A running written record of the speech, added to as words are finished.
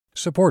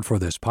Support for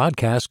this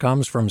podcast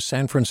comes from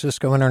San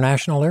Francisco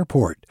International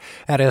Airport.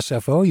 At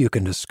SFO, you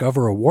can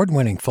discover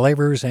award-winning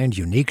flavors and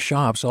unique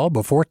shops all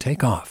before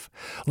takeoff.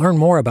 Learn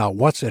more about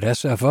what's at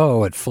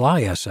SFO at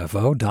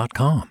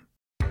flysfo.com.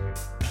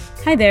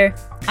 Hi there,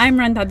 I'm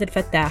Rand Abdel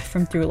Fattah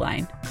from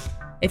Throughline.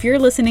 If you're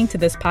listening to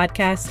this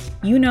podcast,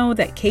 you know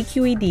that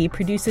KQED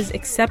produces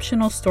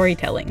exceptional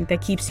storytelling that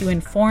keeps you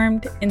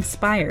informed,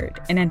 inspired,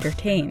 and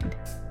entertained.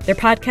 Their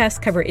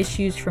podcasts cover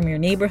issues from your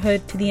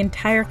neighborhood to the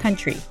entire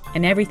country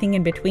and everything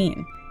in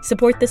between.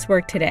 Support this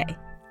work today.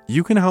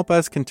 You can help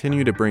us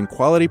continue to bring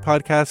quality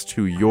podcasts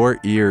to your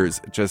ears.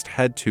 Just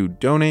head to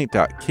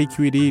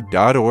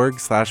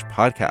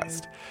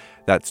donate.kqed.org/podcast.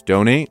 That's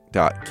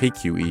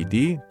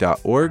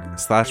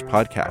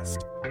donate.kqed.org/podcast.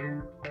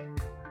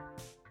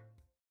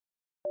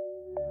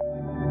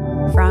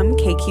 From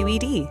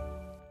KQED.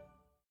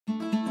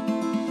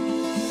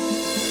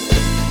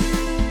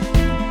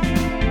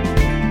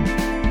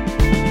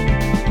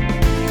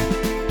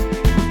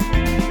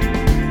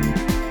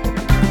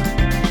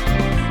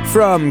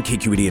 From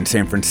KQED in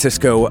San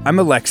Francisco, I'm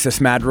Alexis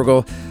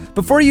Madrigal.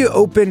 Before you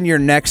open your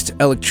next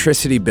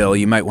electricity bill,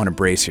 you might want to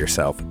brace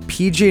yourself.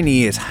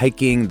 PG&E is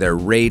hiking their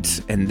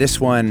rates, and this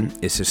one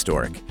is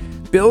historic.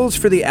 Bills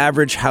for the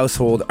average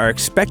household are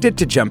expected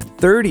to jump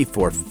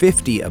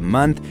 $34.50 a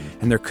month,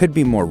 and there could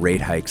be more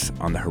rate hikes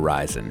on the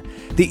horizon.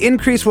 The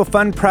increase will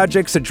fund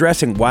projects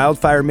addressing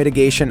wildfire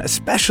mitigation,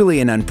 especially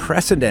an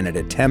unprecedented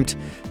attempt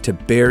to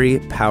bury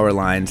power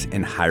lines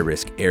in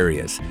high-risk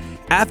areas.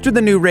 After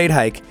the new rate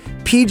hike,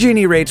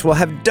 PG&E rates will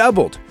have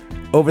doubled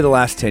over the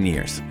last 10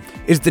 years.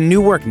 Is the new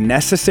work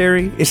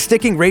necessary? Is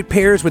sticking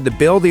ratepayers with the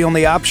bill the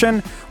only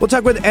option? We'll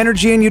talk with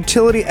energy and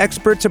utility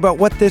experts about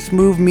what this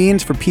move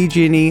means for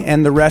PG&E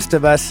and the rest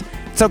of us.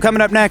 So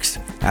coming up next,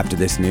 after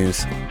this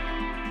news.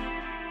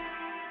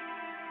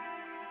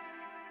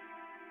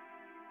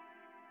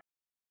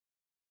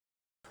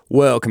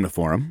 Welcome to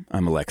Forum.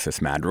 I'm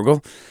Alexis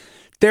Madrigal.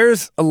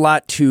 There's a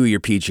lot to your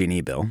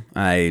PG&E bill.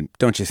 I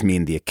don't just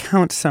mean the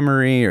account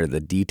summary or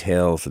the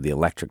details of the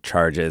electric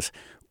charges.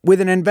 With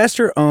an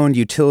investor-owned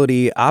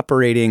utility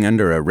operating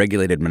under a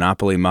regulated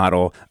monopoly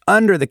model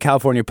under the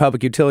California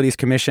Public Utilities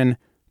Commission,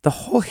 the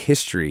whole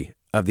history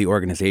of the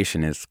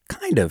organization is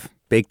kind of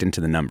baked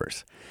into the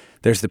numbers.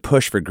 There's the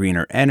push for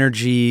greener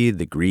energy,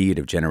 the greed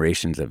of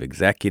generations of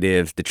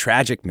executives, the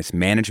tragic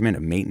mismanagement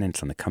of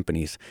maintenance on the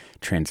company's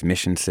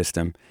transmission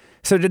system.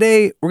 So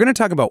today, we're going to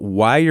talk about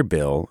why your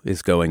bill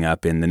is going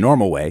up in the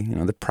normal way,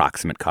 the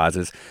proximate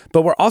causes,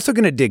 but we're also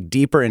going to dig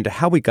deeper into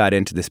how we got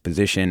into this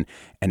position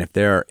and if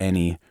there are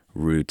any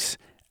routes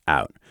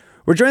out.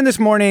 We're joined this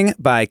morning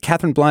by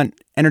Katherine Blunt,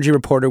 energy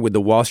reporter with the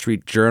Wall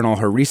Street Journal.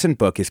 Her recent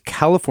book is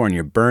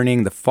California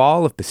Burning: The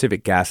Fall of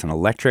Pacific Gas and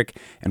Electric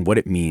and What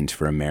It Means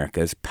for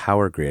America's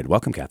Power Grid.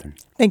 Welcome, Katherine.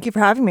 Thank you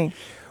for having me.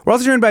 We're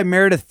also joined by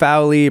Meredith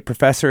Fowlie,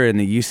 professor in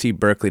the UC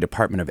Berkeley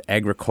Department of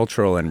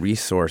Agricultural and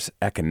Resource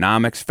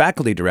Economics,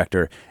 faculty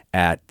director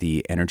at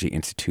the Energy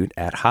Institute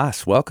at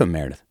Haas. Welcome,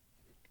 Meredith.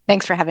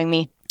 Thanks for having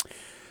me.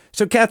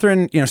 So,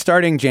 Katherine,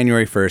 starting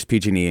January 1st,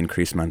 PG&E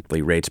increased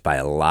monthly rates by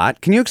a lot.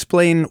 Can you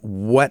explain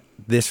what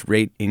this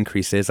rate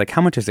increase is? Like,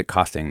 how much is it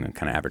costing the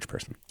kind of average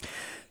person?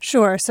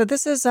 Sure. So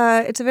this is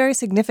it's a very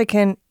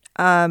significant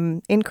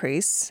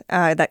increase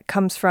that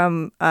comes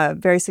from a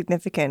very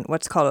significant,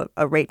 what's called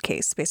a rate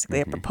case,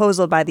 basically a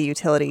proposal by the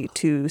utility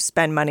to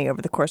spend money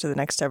over the course of the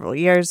next several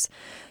years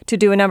to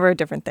do a number of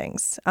different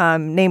things,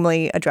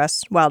 namely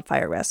address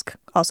wildfire risk,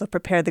 also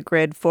prepare the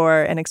grid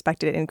for an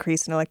expected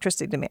increase in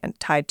electricity demand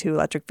tied to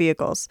electric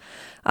vehicles,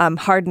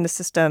 harden the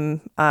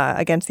system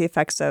against the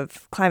effects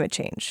of climate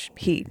change,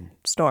 heat,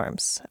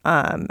 storms,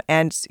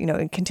 and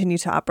continue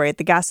to operate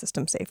the gas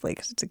system safely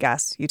because it's a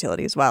gas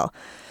utility as well.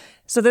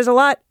 So there's a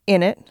lot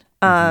in it,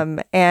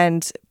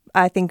 and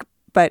I think,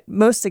 but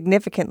most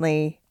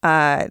significantly,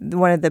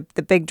 one of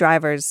the big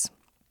drivers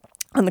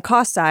on the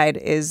cost side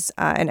is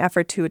an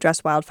effort to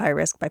address wildfire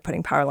risk by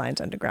putting power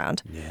lines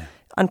underground. Yeah.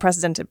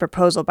 Unprecedented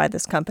proposal by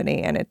this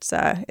company, and it's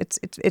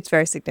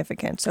very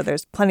significant. So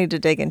there's plenty to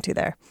dig into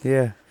there.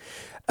 Yeah.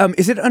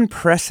 Is it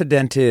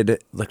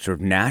unprecedented, like sort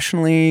of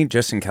nationally,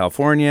 just in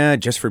California,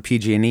 just for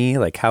PG&E?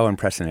 Like, how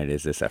unprecedented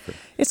is this effort?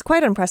 It's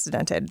quite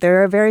unprecedented.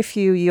 There are very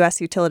few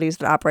U.S. utilities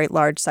that operate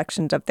large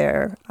sections of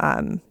their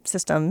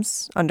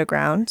systems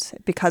underground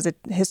because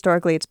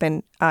historically it's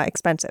been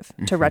expensive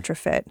to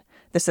retrofit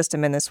the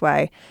system in this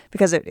way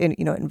because it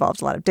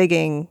involves a lot of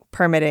digging,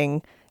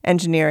 permitting,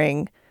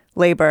 engineering,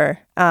 labor.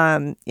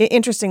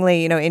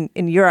 Interestingly,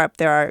 in Europe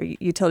there are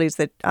utilities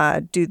that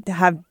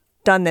have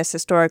done this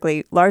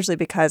historically, largely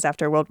because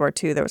after World War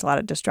II, there was a lot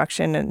of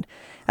destruction. And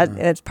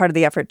as part of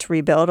the effort to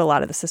rebuild, a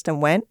lot of the system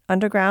went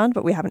underground,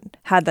 but we haven't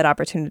had that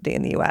opportunity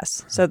in the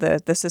U.S. So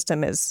the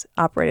system is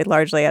operated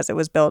largely as it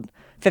was built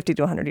 50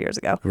 to 100 years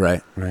ago.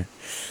 Right. We're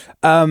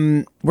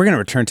going to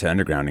return to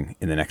undergrounding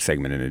in the next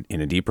segment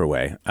in a deeper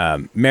way.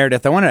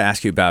 Meredith, I wanted to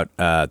ask you about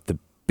the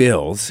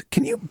bills.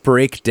 Can you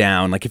break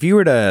down, like if you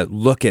were to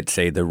look at,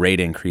 say, the rate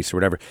increase or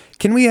whatever,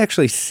 can we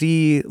actually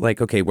see, like,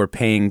 okay, we're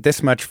paying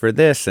this much for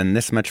this and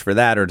this much for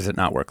that, or does it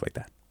not work like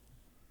that?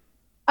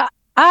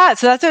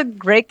 So that's a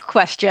great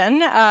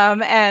question,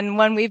 and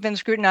one we've been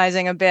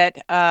scrutinizing a bit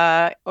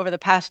over the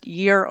past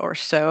year or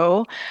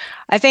so.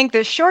 I think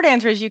the short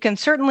answer is you can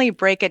certainly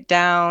break it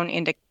down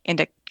into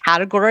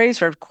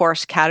categories, or of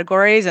course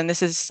categories, and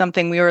this is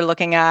something we were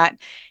looking at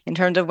in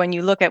terms of when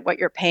you look at what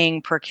you're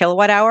paying per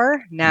kilowatt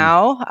hour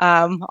now.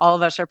 All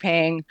of us are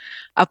paying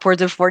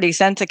upwards of 40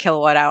 cents a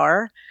kilowatt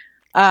hour.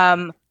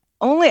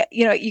 Only,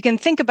 you can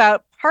think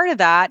about part of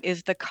that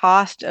is the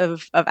cost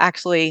of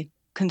actually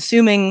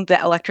consuming the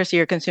electricity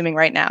you're consuming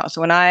right now.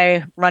 So when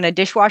I run a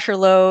dishwasher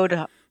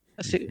load,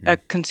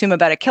 consume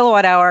about a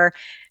kilowatt hour,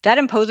 that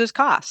imposes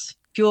costs,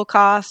 fuel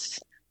costs,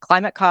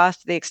 climate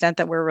costs, to the extent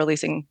that we're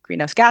releasing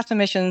greenhouse gas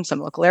emissions, some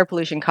local air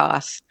pollution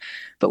costs.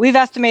 But we've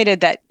estimated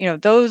that,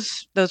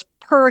 those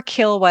per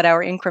kilowatt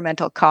hour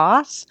incremental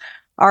costs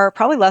are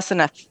probably less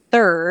than a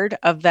third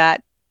of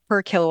that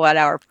per kilowatt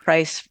hour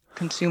price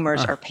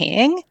consumers are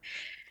paying.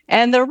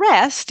 And the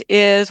rest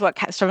is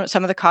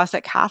some of the costs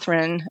that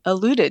Katherine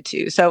alluded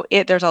to. So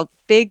there's a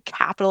big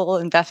capital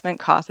investment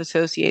cost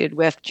associated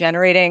with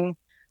generating,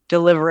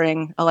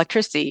 delivering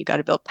electricity. You got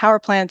to build power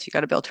plants, you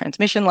got to build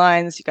transmission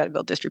lines, you got to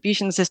build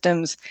distribution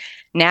systems.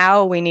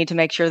 Now we need to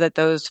make sure that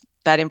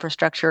that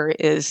infrastructure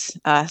is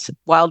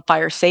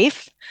wildfire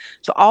safe.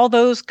 So all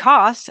those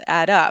costs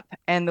add up.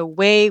 And the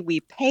way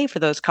we pay for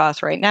those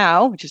costs right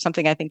now, which is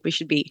something I think we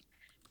should be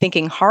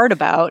thinking hard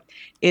about,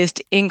 is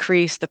to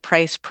increase the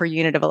price per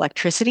unit of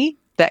electricity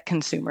that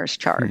consumers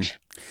charge.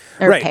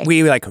 Right. Pay.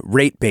 We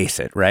rate base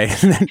it, right?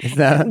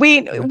 So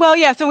we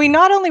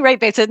not only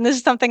rate base it, and this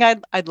is something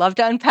I'd love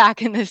to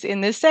unpack in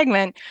this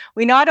segment.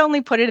 We not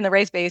only put it in the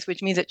rate base,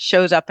 which means it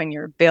shows up in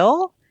your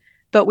bill,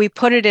 but we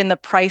put it in the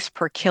price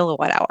per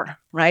kilowatt hour,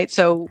 right?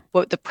 So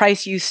what the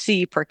price you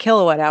see per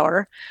kilowatt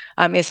hour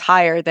is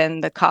higher than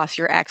the cost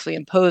you're actually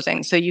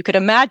imposing. So you could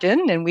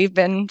imagine, and we've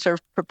been sort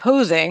of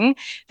proposing,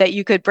 that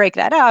you could break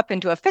that up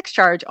into a fixed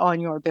charge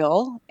on your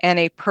bill and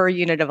a per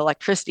unit of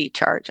electricity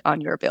charge on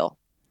your bill.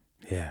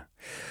 Yeah.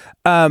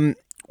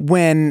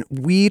 When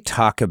we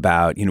talk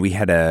about, we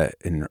had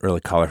an early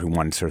caller who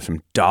wanted sort of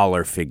some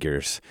dollar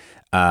figures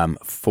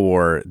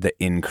for the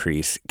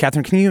increase.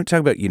 Katherine, can you talk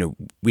about,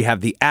 we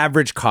have the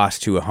average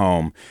cost to a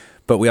home,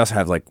 but we also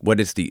have what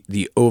is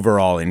the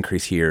overall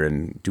increase here?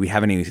 And do we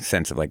have any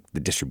sense of the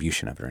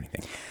distribution of it or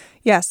anything?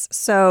 Yes.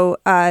 So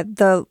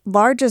the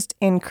largest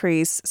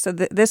increase,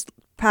 this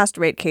past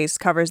rate case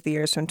covers the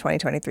years from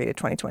 2023 to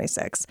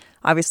 2026.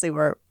 Obviously,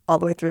 we're all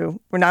the way through.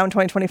 We're now in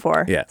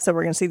 2024. Yeah. So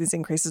we're going to see these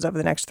increases over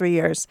the next 3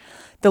 years.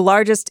 The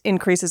largest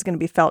increase is going to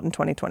be felt in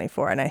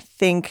 2024. And I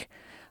think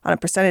on a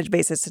percentage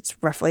basis, it's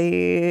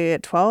roughly a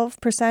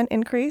 12%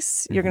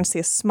 increase. You're going to see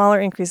a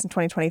smaller increase in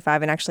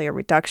 2025 and actually a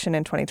reduction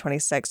in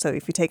 2026. So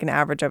if you take an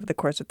average over the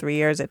course of 3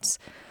 years, it's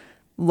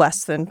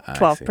less than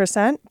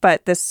 12%.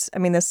 But it's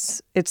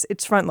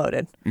front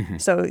loaded. Mm-hmm.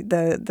 So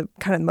the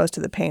kind of most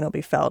of the pain will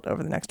be felt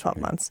over the next 12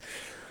 months.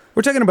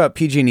 We're talking about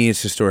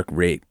PG&E's historic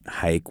rate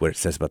hike, what it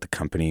says about the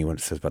company, what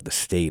it says about the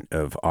state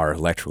of our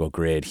electrical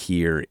grid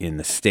here in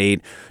the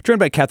state. Joined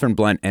by Katherine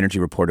Blunt, energy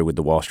reporter with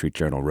the Wall Street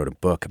Journal, wrote a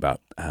book about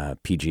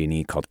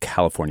PG&E called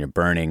California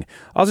Burning.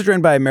 Also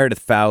joined by Meredith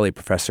Fowlie,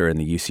 professor in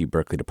the UC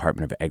Berkeley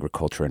Department of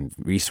Agriculture and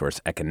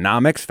Resource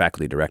Economics,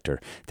 faculty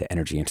director at the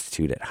Energy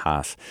Institute at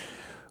Haas.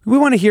 We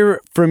want to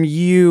hear from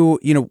you.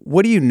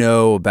 What do you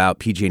know about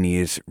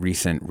PG&E's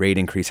recent rate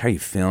increase? How are you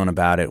feeling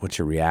about it? What's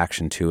your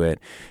reaction to it?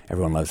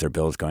 Everyone loves their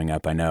bills going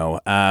up, I know.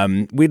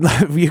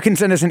 You can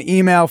send us an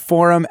email,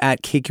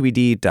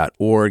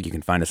 forum@kqed.org. You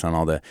can find us on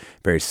all the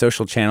various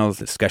social channels.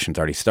 The discussion's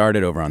already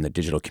started over on the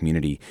digital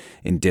community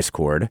in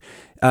Discord.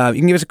 You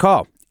can give us a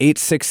call.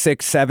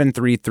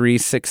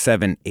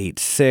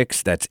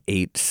 866-733-6786. That's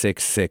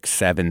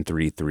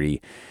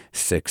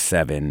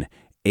 866-733-6786.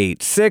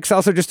 86.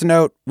 Also, just a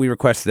note, we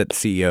requested that the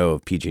CEO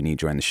of PG&E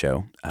join the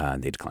show.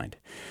 They declined.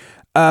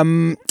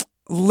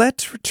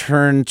 Let's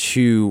return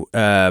to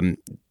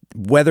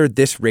whether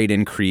this rate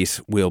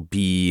increase will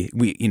be.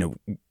 We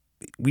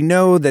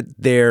know that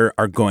there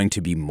are going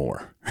to be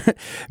more.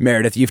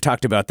 Meredith, you've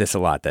talked about this a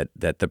lot.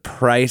 That the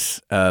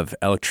price of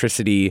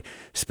electricity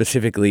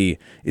specifically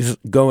is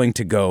going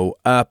to go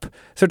up.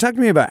 So, talk to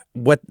me about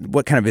what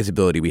kind of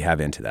visibility we have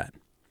into that.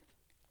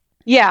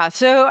 Yeah.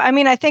 So,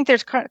 I think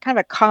there's kind of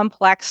a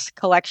complex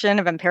collection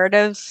of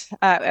imperatives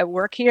at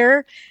work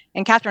here.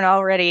 And Katherine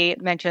already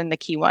mentioned the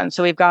key ones.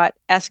 So we've got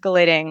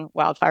escalating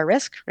wildfire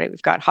risk, right?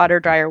 We've got hotter,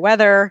 drier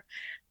weather,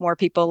 more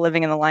people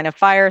living in the line of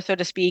fire, so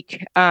to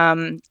speak.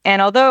 And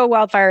although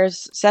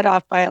wildfires set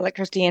off by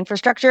electricity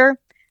infrastructure,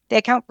 they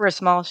account for a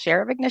small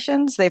share of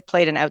ignitions. They've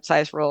played an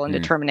outsized role in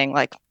determining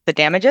the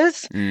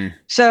damages.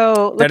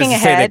 So looking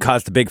ahead, say they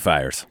caused the big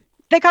fires.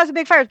 They cause the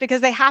big fires because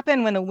they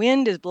happen when the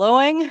wind is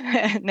blowing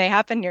and they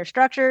happen near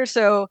structures.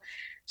 So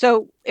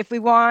if we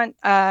want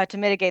to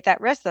mitigate that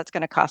risk, that's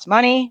going to cost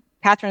money.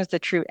 Katherine is the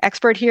true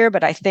expert here,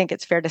 but I think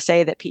it's fair to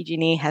say that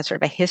PG&E has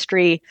sort of a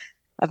history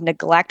of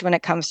neglect when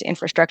it comes to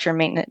infrastructure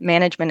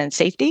management and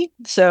safety.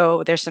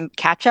 So there's some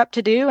catch up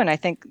to do. And I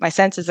think my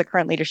sense is the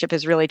current leadership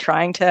is really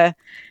trying to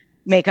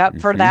make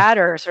up for that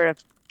or sort of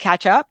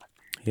catch up.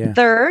 Yeah.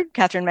 Third,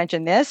 Katherine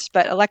mentioned this,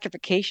 but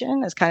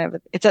electrification is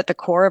it's at the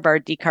core of our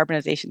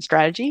decarbonization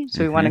strategy.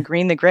 So we want to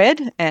green the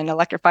grid and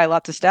electrify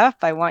lots of stuff.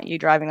 I want you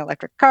driving an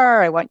electric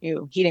car. I want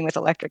you heating with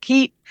electric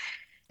heat.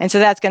 And so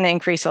that's going to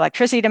increase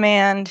electricity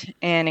demand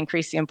and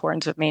increase the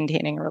importance of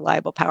maintaining a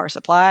reliable power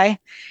supply.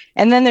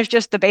 And then there's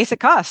just the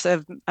basic costs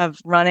of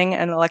running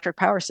an electric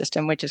power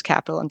system, which is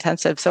capital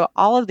intensive. So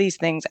all of these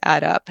things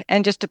add up.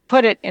 And just to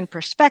put it in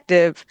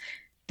perspective,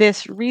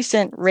 this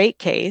recent rate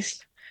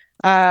case,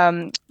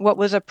 what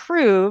was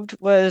approved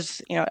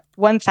was,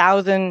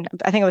 1,000,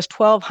 I think it was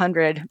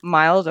 1,200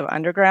 miles of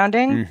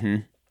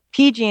undergrounding.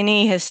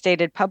 PG&E has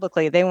stated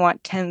publicly they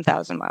want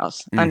 10,000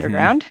 miles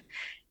underground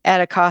at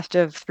a cost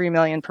of $3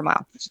 million per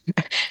mile.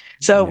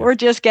 So we're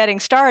just getting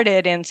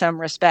started in some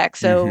respects.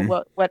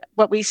 So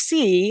what we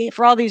see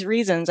for all these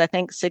reasons, I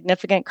think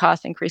significant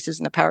cost increases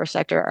in the power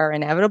sector are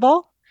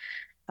inevitable.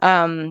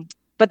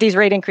 But these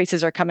rate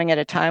increases are coming at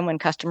a time when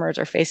customers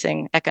are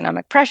facing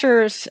economic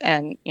pressures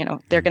and,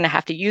 they're going to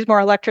have to use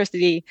more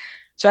electricity.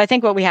 So I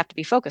think what we have to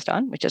be focused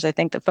on, which is I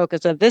think the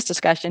focus of this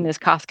discussion, is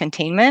cost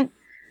containment.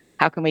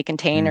 How can we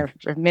contain or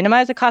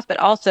minimize the cost, but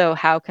also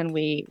how can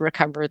we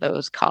recover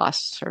those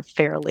costs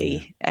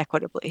fairly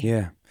equitably?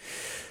 Yeah.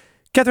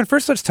 Katherine,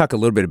 first let's talk a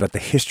little bit about the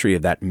history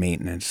of that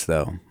maintenance,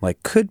 though.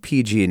 Like, could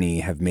PG&E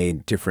have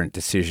made different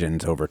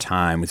decisions over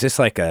time? Was this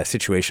like a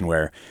situation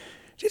where,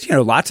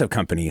 lots of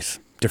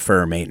companies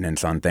defer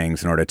maintenance on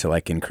things in order to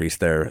increase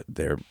their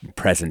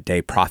present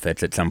day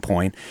profits at some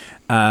point?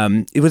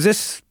 Was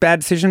this bad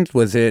decisions?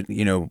 Was it,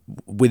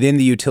 within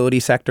the utility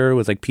sector,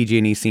 was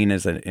PG&E seen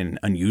as an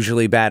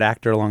unusually bad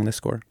actor along this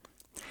score?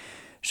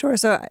 Sure.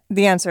 So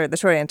the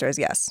short answer is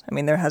yes. I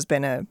mean, there has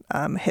been a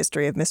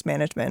history of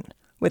mismanagement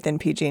within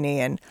PG&E,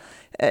 and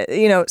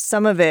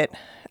some of it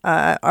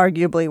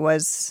arguably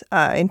was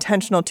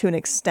intentional to an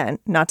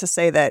extent. Not to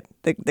say that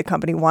the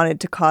company wanted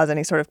to cause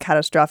any sort of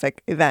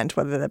catastrophic event,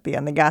 whether that be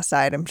on the gas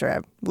side. I'm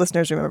sure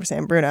listeners remember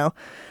San Bruno,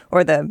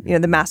 or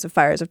the massive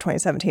fires of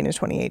 2017 and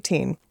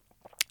 2018.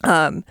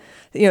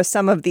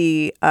 Some of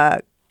the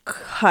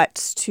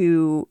cuts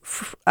to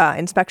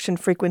inspection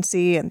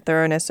frequency and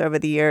thoroughness over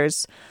the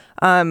years,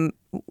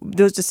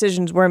 those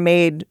decisions were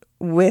made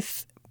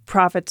with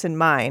profits in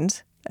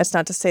mind. That's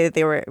not to say that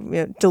they were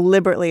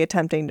deliberately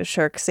attempting to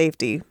shirk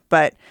safety,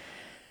 but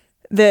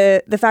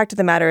the fact of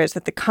the matter is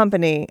that the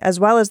company, as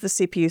well as the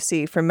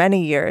CPUC, for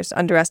many years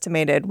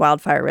underestimated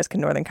wildfire risk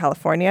in Northern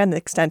California and the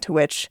extent to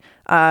which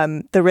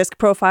the risk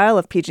profile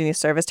of PG&E's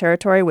service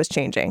territory was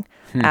changing.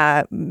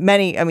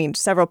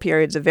 Several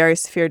periods of very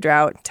severe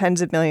drought,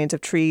 tens of millions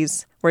of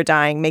trees were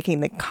dying,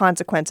 making the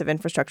consequence of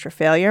infrastructure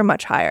failure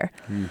much higher.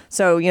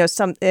 So,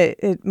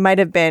 it might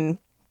have been,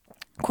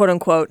 quote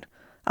unquote,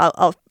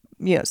 I'll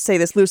say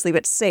this loosely,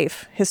 but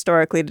safe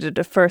historically to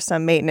defer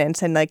some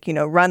maintenance and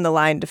run the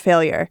line to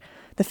failure.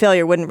 The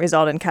failure wouldn't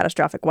result in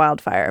catastrophic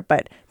wildfire,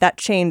 but that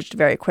changed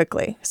very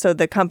quickly. So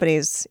the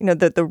companies,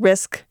 the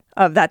risk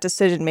of that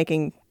decision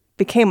making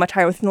became much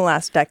higher within the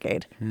last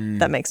decade.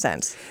 That makes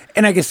sense.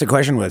 And I guess the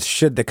question was,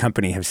 should the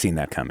company have seen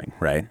that coming,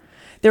 right?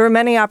 There were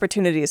many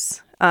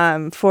opportunities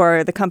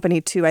for the company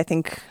to, I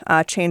think,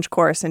 change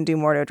course and do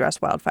more to address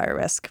wildfire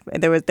risk.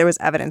 There was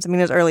evidence.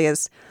 as early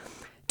as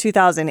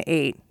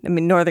 2008,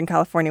 Northern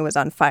California was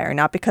on fire,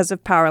 not because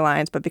of power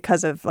lines, but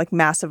because of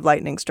massive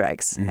lightning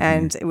strikes.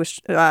 And it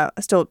was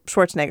still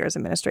Schwarzenegger's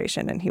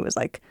administration. And he was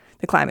like,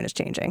 the climate is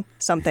changing.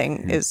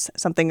 Something is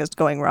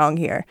going wrong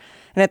here.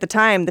 And at the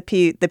time, the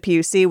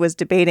PUC was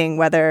debating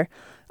whether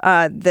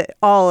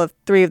all of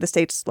three of the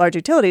state's large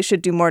utilities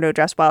should do more to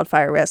address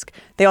wildfire risk.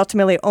 They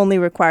ultimately only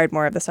required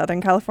more of the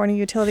Southern California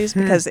utilities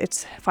because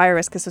its fire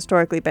risk has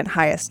historically been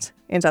highest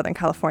in Southern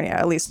California,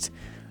 at least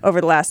over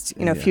the last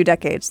few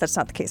decades. That's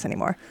not the case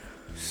anymore.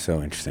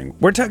 So interesting.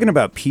 We're talking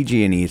about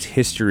PG&E's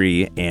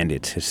history and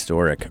its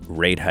historic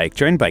rate hike.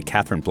 Joined by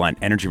Katherine Blunt,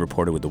 energy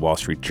reporter with the Wall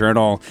Street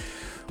Journal.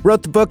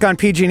 Wrote the book on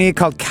PG&E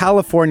called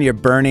California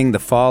Burning: The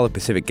Fall of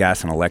Pacific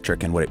Gas and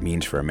Electric and What It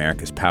Means for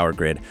America's Power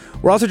Grid.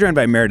 We're also joined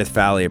by Meredith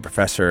Fowlie, a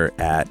professor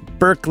at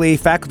Berkeley,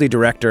 faculty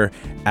director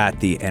at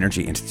the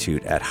Energy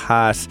Institute at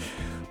Haas.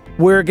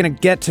 We're going to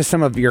get to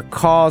some of your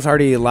calls.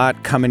 Already a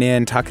lot coming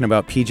in, talking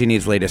about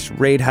PG&E's latest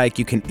rate hike.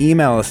 You can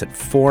email us at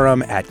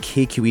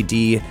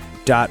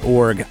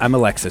forum@kqed.org. I'm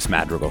Alexis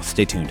Madrigal.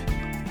 Stay tuned.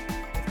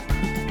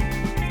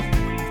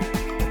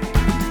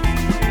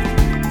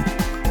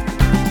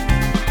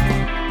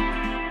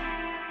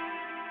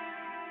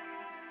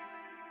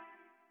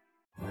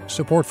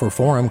 Support for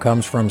Forum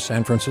comes from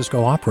San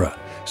Francisco Opera.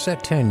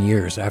 Set 10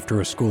 years after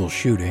a school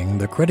shooting,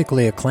 the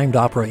critically acclaimed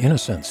opera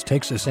Innocence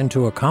takes us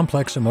into a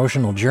complex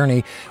emotional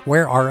journey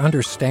where our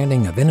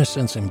understanding of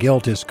innocence and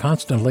guilt is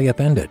constantly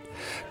upended.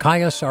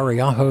 Kaya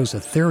Sariaho's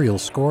ethereal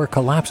score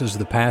collapses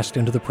the past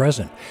into the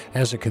present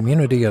as a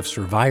community of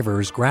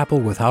survivors grapple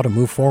with how to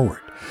move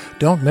forward.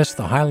 Don't miss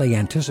the highly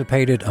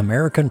anticipated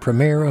American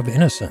premiere of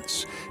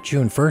Innocence,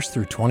 June 1st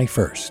through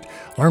 21st.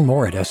 Learn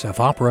more at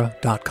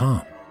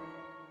sfopera.com.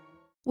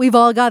 We've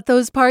all got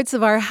those parts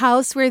of our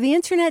house where the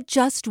internet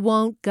just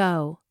won't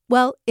go.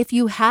 Well, if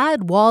you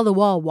had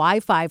wall-to-wall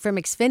Wi-Fi from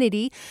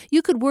Xfinity,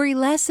 you could worry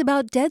less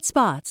about dead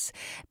spots.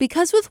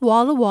 Because with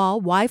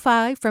wall-to-wall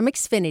Wi-Fi from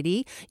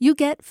Xfinity, you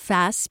get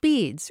fast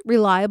speeds,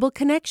 reliable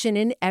connection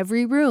in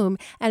every room,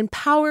 and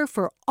power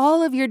for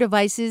all of your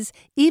devices,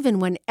 even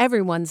when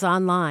everyone's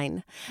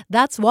online.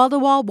 That's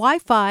wall-to-wall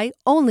Wi-Fi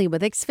only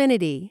with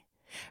Xfinity.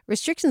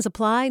 Restrictions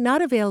apply,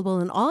 not available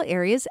in all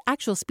areas.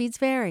 Actual speeds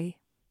vary.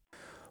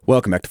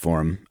 Welcome back to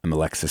Forum. I'm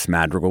Alexis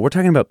Madrigal. We're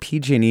talking about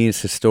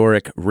PG&E's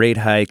historic rate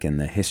hike and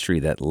the history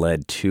that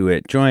led to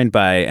it, joined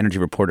by energy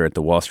reporter at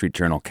the Wall Street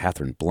Journal,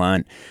 Katherine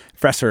Blunt,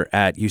 professor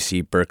at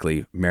UC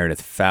Berkeley,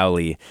 Meredith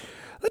Fowlie.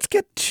 Let's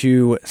get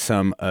to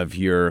some of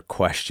your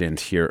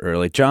questions here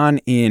early. John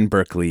in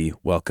Berkeley,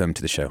 welcome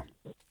to the show.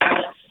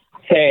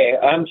 Hey,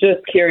 I'm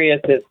just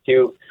curious as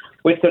to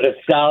what sort of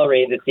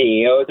salary the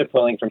CEOs are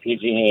pulling from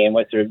PG&E and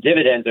what sort of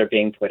dividends are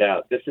being put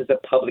out. This is a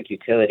public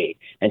utility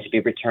and should be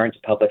returned to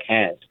public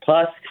hands.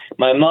 Plus,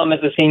 my mom is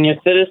a senior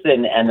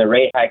citizen and the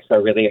rate hikes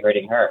are really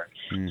hurting her.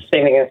 Same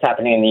thing is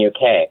happening in the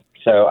UK.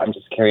 So I'm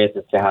just curious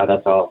as to how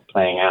that's all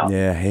playing out.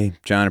 Yeah. Hey,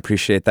 John,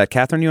 appreciate that.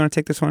 Katherine, you want to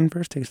take this one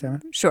first? Take a stab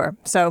at it? Sure.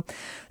 So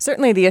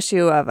certainly the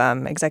issue of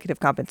executive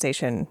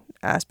compensation,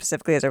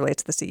 specifically as it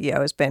relates to the CEO,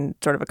 has been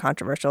sort of a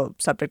controversial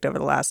subject over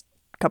the last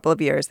couple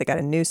of years. They got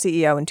a new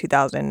CEO in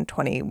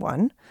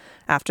 2021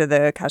 after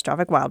the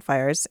catastrophic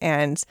wildfires.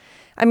 And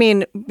I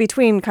mean,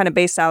 between kind of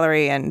base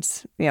salary and,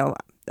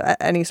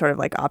 any sort of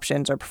like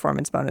options or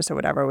performance bonus or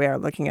whatever, we are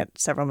looking at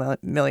several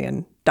 $1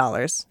 million.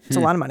 It's a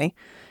lot of money.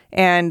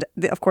 And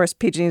of course,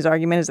 PG&E's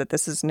argument is that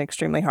this is an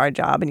extremely hard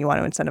job and you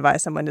want to incentivize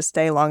someone to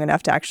stay long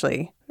enough to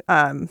actually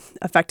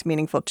affect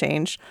meaningful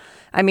change.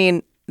 I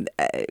mean,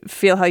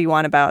 feel how you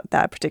want about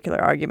that particular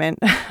argument.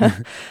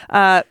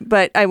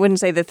 But I wouldn't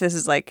say that this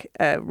is like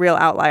a real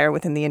outlier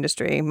within the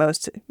industry.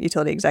 Most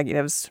utility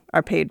executives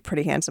are paid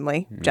pretty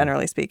handsomely,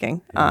 generally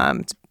speaking.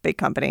 It's a big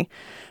company.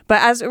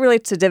 But as it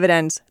relates to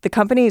dividends, the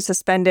company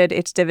suspended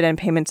its dividend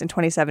payments in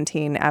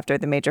 2017 after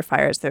the major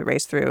fires that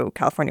raced through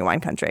California wine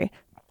country,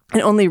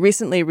 and only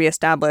recently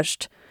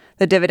reestablished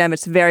the dividend.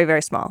 It's very,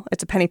 very small.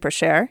 It's a penny per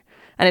share.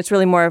 And it's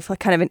really more of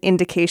kind of an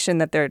indication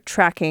that they're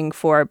tracking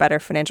for better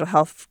financial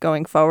health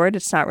going forward.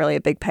 It's not really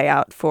a big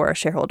payout for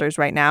shareholders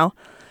right now.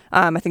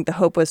 I think the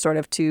hope was sort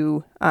of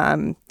to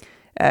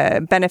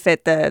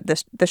benefit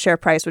the share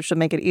price, which will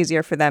make it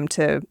easier for them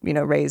to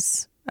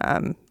raise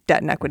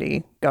debt and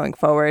equity going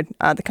forward.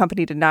 The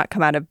company did not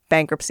come out of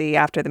bankruptcy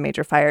after the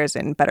major fires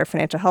in better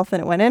financial health than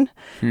it went in,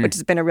 which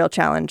has been a real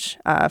challenge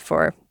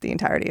for the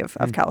entirety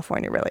of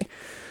California, really.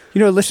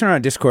 A listener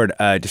on Discord,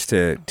 just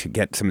to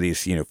get some of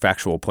these,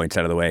 factual points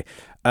out of the way,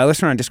 a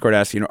listener on Discord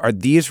asked, are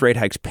these rate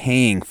hikes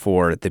paying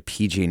for the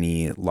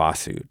PG&E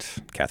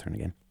lawsuits? Katherine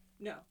again.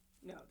 No,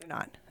 they're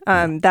not.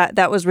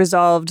 That was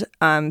resolved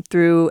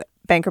through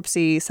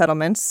bankruptcy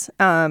settlements,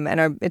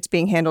 and it's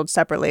being handled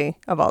separately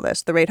of all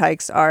this. The rate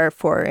hikes are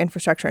for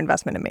infrastructure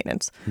investment and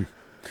maintenance.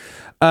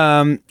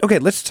 Okay,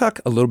 let's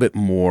talk a little bit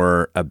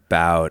more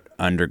about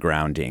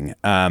undergrounding.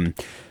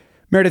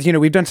 Meredith,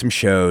 we've done some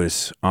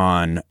shows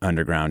on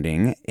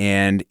undergrounding,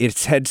 and it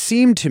had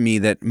seemed to me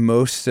that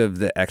most of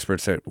the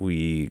experts that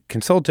we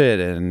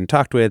consulted and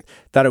talked with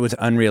thought it was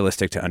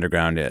unrealistic to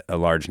underground a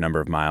large number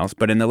of miles.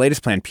 But in the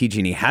latest plan,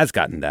 PG&E has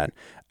gotten that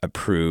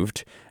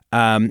approved.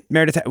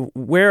 Meredith,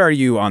 where are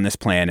you on this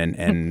plan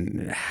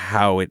and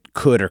how it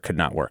could or could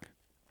not work?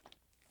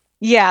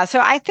 Yeah,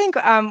 so I think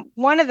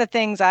one of the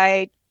things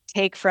I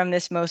take from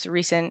this most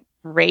recent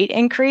rate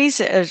increase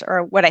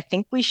or what I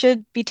think we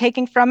should be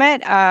taking from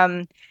it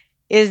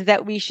is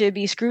that we should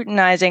be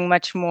scrutinizing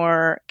much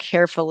more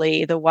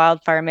carefully the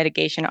wildfire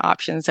mitigation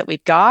options that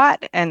we've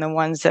got and the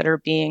ones that are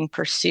being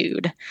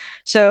pursued.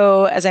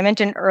 So as I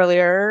mentioned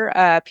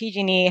earlier,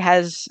 PG&E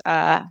has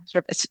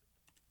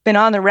been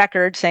on the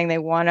record saying they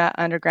want to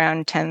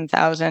underground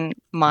 10,000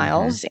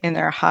 miles in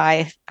their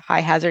high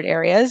hazard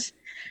areas.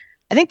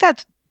 I think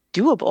that's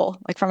doable.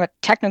 Like from a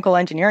technical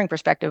engineering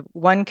perspective,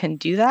 one can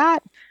do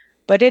that.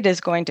 But it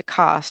is going to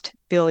cost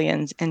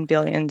billions and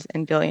billions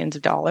and billions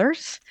of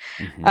dollars.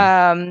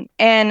 And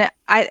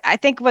I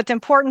think what's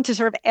important to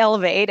sort of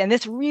elevate, and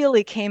this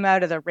really came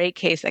out of the rate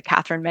case that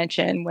Katherine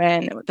mentioned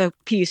when the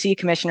PUC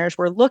commissioners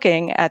were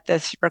looking at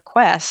this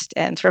request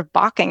and sort of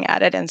balking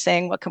at it and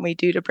saying, what can we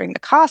do to bring the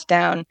cost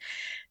down?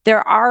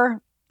 There are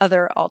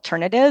other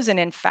alternatives. And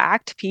in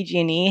fact,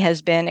 PG&E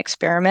has been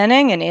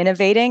experimenting and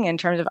innovating in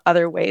terms of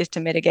other ways to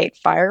mitigate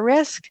fire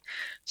risk.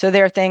 So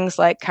there are things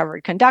like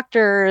covered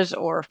conductors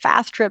or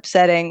fast trip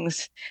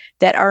settings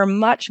that are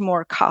much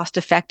more cost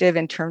effective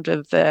in terms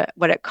of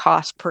what it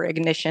costs per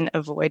ignition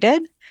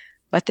avoided.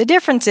 But the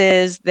difference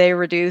is they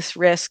reduce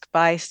risk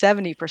by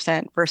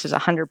 70% versus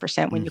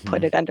 100% when you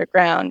put it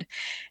underground.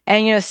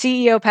 And,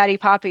 CEO Patty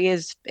Poppe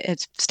has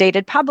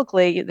stated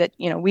publicly that,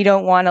 we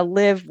don't want to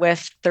live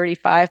with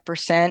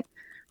 35%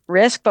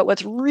 risk. But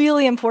what's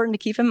really important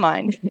to keep in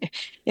mind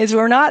is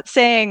we're not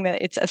saying that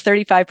it's a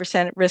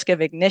 35% risk of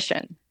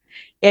ignition.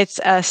 It's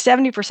a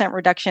 70%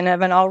 reduction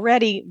of an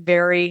already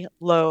very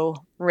low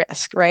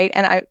risk, right?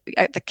 And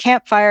the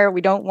campfire,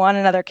 we don't want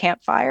another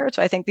campfire.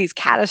 So I think these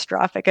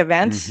catastrophic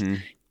events,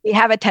 we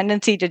have a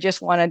tendency to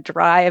just want to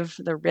drive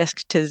the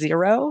risk to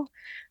zero.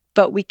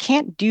 But we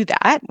can't do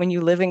that. When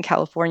you live in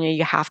California,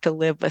 you have to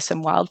live with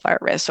some wildfire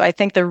risk. So I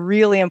think the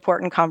really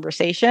important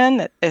conversation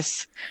that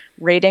this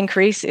rate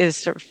increase is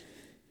sort of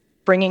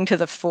bringing to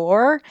the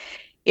fore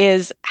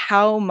is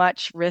how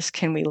much risk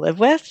can we live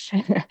with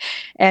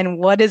and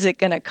what is it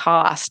going to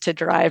cost to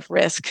drive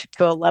risk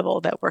to a level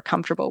that we're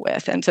comfortable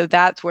with. And so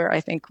that's where I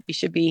think we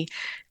should be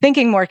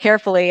thinking more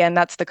carefully. And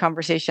that's the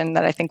conversation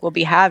that I think we'll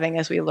be having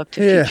as we look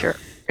to future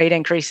rate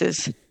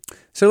increases.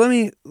 So let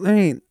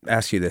me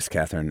ask you this,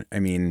 Katherine. I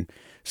mean,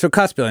 so it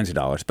costs billions of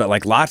dollars, but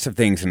like lots of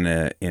things in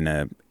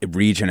a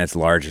region as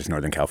large as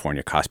Northern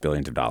California cost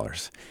billions of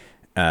dollars.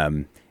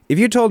 If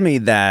you told me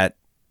that,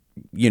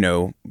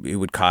 it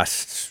would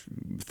cost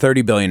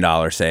 $30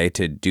 billion, say,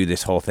 to do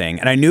this whole thing,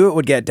 and I knew it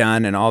would get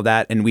done and all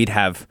that, and we'd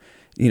have,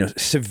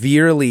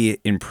 severely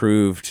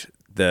improved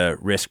the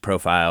risk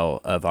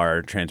profile of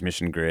our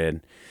transmission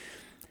grid,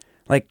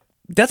 like,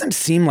 doesn't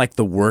seem like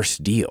the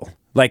worst deal.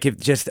 Like if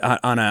just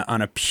on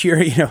a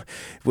pure,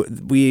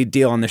 we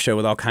deal on the show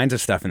with all kinds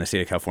of stuff in the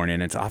state of California,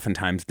 and it's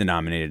oftentimes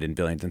denominated in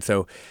billions. And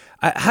so,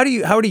 how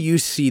do you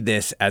see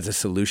this as a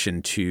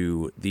solution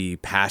to the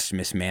past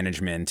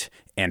mismanagement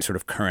and sort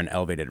of current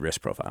elevated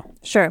risk profile?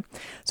 Sure.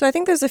 So I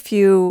think there's a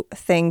few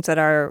things that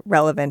are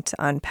relevant to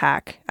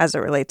unpack as it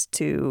relates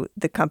to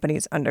the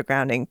company's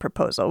undergrounding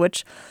proposal,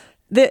 which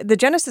the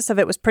genesis of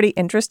it was pretty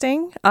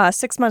interesting.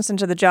 6 months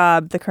into the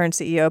job, the current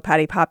CEO,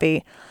 Patty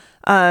Poppe,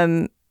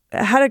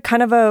 had a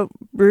kind of a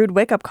rude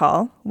wake-up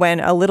call when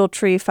a little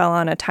tree fell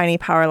on a tiny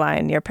power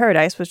line near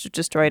Paradise, which was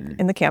destroyed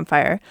in the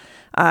campfire,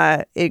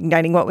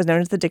 igniting what was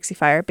known as the Dixie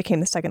Fire. It became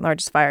the second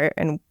largest fire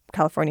in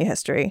California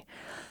history.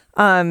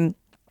 The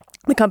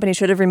company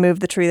should have removed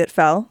the tree that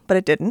fell, but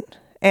it didn't.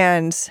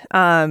 And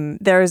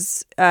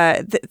there's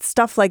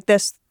stuff like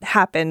this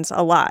happens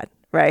a lot,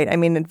 right? I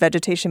mean,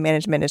 vegetation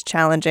management is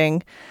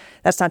challenging.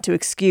 That's not to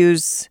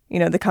excuse,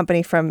 the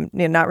company from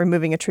not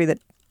removing a tree that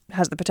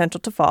has the potential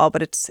to fall,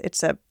 but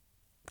it's a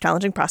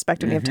challenging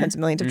prospect when you have tens of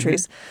millions of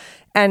trees.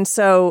 And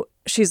so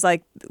she's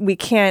like, we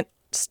can't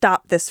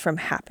stop this from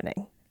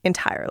happening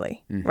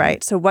entirely,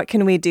 right? So what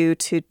can we do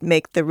to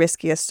make the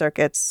riskiest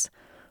circuits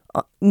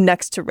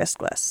next to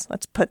riskless?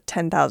 Let's put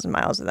 10,000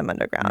 miles of them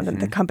underground.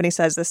 And the company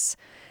says this,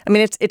 I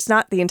mean, it's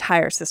not the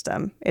entire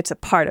system. It's a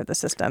part of the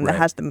system that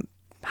has the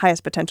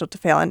highest potential to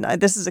fail. And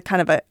this is a kind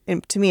of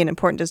to me, an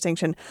important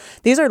distinction.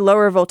 These are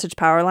lower voltage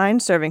power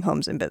lines serving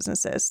homes and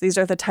businesses. These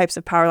are the types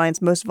of power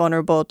lines most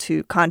vulnerable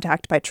to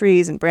contact by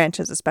trees and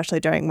branches, especially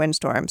during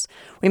windstorms.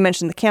 We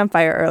mentioned the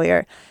campfire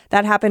earlier.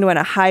 That happened when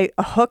a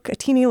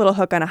teeny little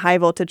hook on a high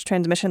voltage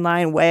transmission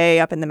line way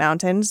up in the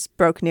mountains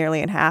broke nearly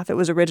in half. It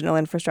was original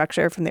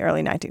infrastructure from the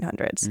early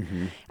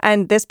 1900s.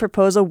 And this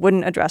proposal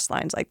wouldn't address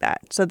lines like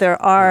that. So there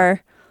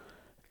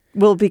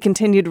will be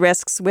continued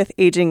risks with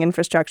aging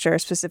infrastructure,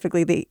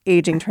 specifically the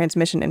aging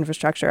transmission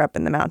infrastructure up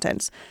in the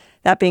mountains.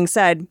 That being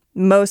said,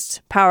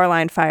 most power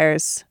line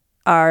fires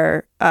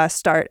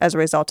start as a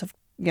result of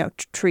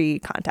tree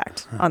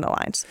contact on the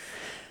lines.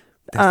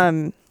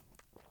 Go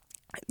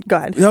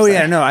ahead. No,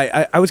 sorry.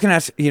 I was going to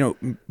ask,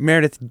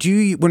 Meredith,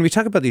 when we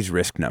talk about these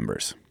risk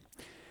numbers,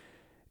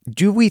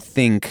 do we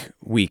think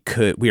we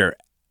are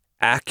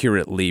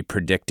accurately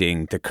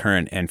predicting the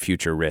current and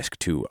future risk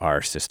to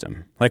our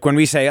system? Like when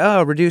we say,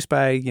 reduced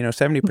by,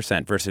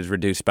 70% versus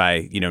reduced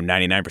by,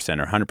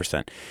 99% or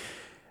 100%.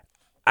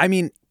 I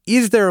mean,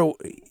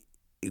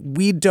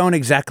 we don't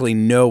exactly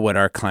know what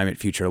our climate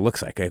future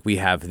looks like. Like we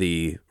have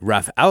the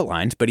rough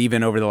outlines, but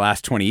even over the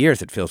last 20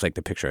 years, it feels like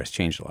the picture has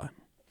changed a lot.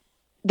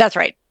 That's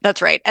right.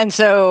 And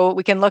so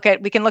we can look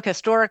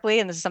historically,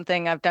 and this is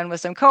something I've done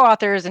with some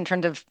co-authors in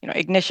terms of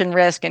ignition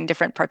risk in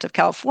different parts of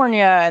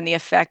California and the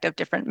effect of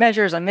different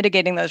measures on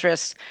mitigating those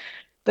risks.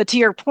 But to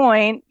your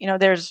point,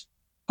 there's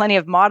plenty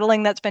of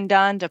modeling that's been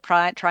done to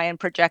try and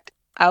project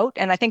out,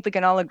 and I think we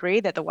can all agree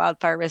that the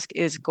wildfire risk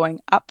is going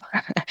up.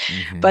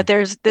 But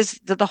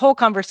the whole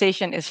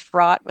conversation is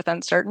fraught with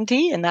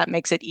uncertainty, and that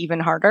makes it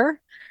even harder.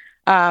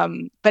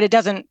 But it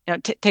doesn't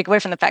take away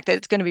from the fact that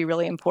it's going to be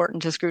really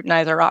important to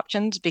scrutinize our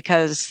options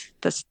because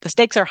the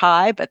stakes are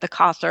high, but the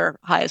costs are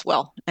high as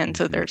well. And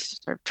so there's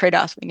sort of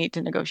trade-offs we need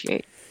to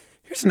negotiate.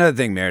 Here's another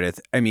thing,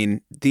 Meredith. I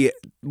mean,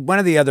 one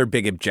of the other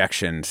big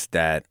objections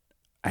that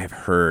I have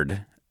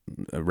heard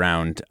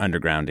around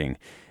undergrounding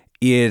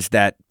is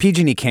that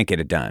PG&E can't get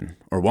it done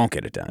or won't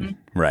get it done,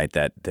 right?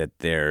 That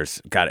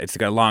it's got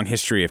a long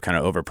history of kind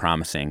of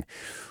overpromising.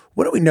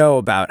 What do we know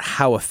about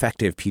how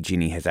effective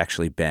PG&E has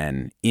actually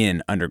been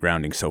in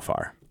undergrounding so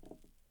far?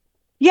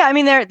 Yeah, I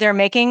mean they're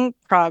making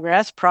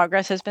progress.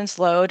 Progress has been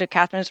slow. To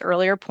Katherine's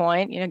earlier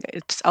point,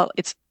 it's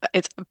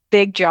a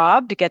big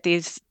job to get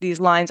these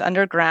lines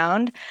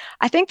underground.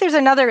 I think there's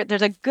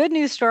a good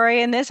news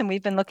story in this, and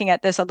we've been looking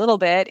at this a little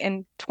bit.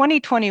 In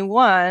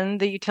 2021,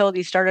 the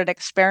utility started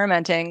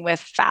experimenting with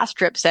fast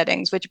trip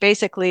settings, which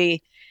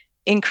basically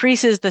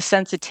increases the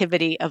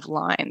sensitivity of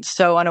lines.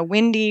 So on a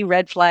windy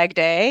red flag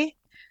day,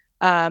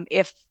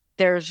 if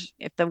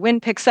the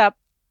wind picks up,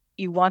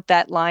 you want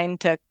that line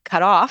to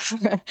cut off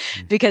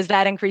because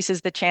that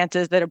increases the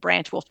chances that a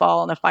branch will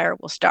fall and a fire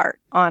will start.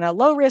 On a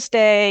low risk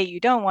day,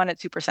 you don't want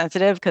it super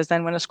sensitive because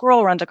then when a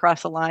squirrel runs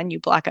across the line, you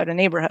block out a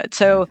neighborhood.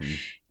 So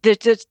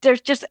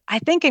there's just, I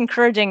think,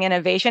 encouraging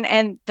innovation.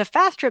 And the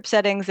fast trip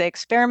settings, they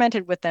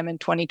experimented with them in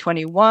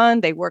 2021.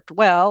 They worked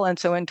well. And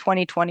so in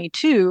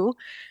 2022,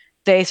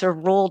 they sort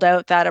of rolled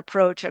out that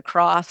approach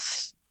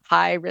across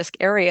high risk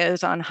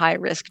areas on high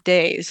risk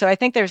days. So I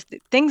think there's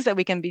things that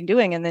we can be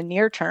doing in the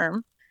near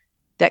term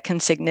that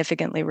can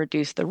significantly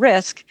reduce the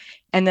risk.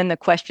 And then the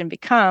question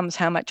becomes,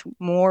 how much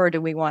more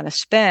do we want to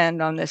spend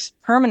on this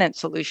permanent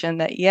solution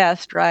that,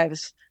 yes,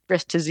 drives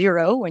risk to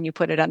zero when you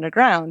put it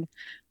underground,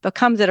 but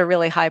comes at a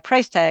really high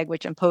price tag,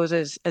 which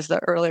imposes, as the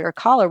earlier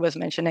caller was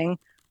mentioning,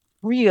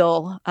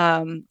 real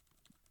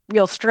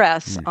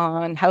stress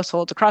on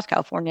households across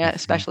California,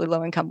 especially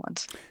low-income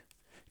ones.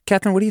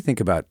 Katherine, what do you think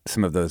about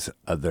some of those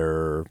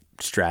other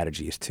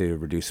strategies to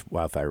reduce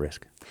wildfire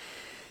risk?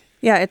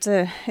 Yeah,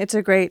 it's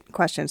a great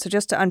question. So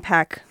just to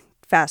unpack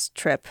fast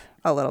trip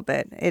a little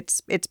bit, it's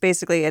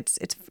basically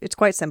it's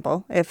quite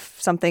simple. If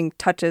something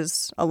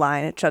touches a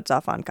line, it shuts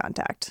off on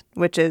contact,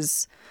 which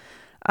is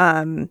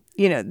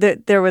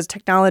there was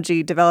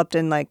technology developed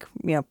in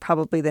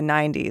probably the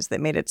 90s that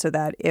made it so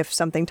that if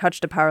something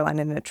touched a power line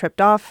and it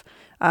tripped off,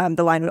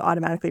 the line would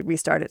automatically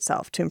restart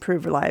itself to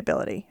improve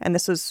reliability. And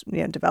this was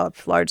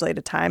developed largely at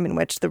a time in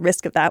which the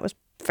risk of that was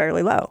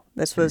fairly low.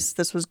 This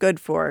was good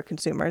for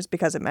consumers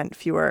because it meant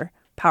fewer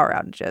power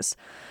outages.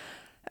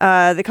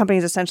 The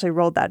companies essentially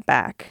rolled that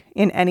back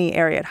in any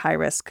area at high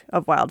risk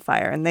of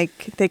wildfire. And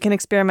they can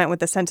experiment with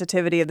the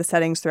sensitivity of the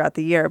settings throughout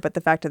the year. But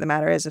the fact of the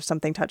matter is, if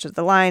something touches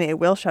the line, it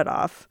will shut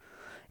off.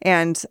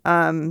 And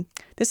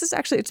this is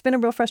actually, it's been a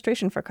real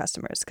frustration for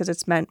customers because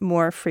it's meant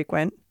more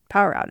frequent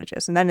power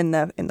outages. And then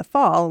in the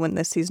fall, when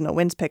the seasonal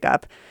winds pick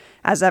up,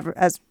 as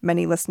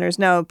many listeners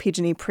know,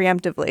 PG&E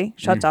preemptively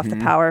shuts off the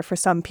power for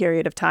some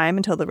period of time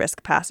until the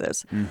risk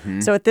passes.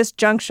 So at this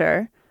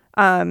juncture,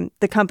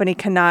 the company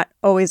cannot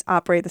always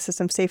operate the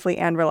system safely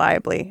and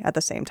reliably at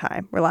the same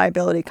time.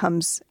 Reliability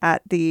comes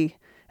at the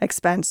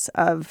expense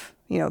of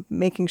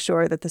making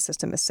sure that the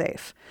system is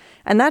safe,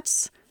 and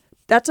that's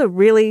a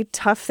really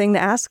tough thing to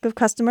ask of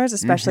customers,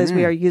 especially as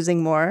we are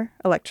using more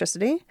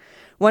electricity.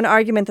 One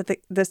argument that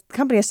the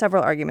company has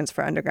several arguments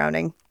for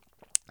undergrounding.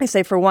 They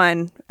say, for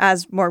one,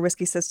 as more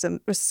risky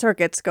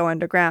circuits go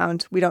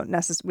underground, we don't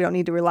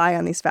need to rely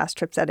on these fast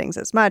trip settings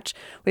as much.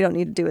 We don't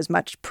need to do as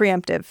much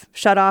preemptive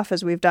shutoff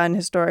as we've done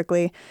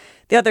historically.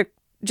 The other,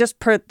 just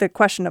per the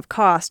question of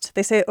cost,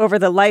 they say over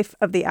the life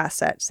of the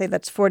asset, say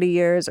that's 40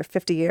 years or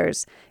 50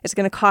 years, it's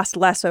going to cost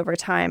less over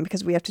time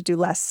because we have to do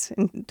less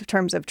in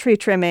terms of tree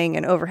trimming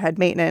and overhead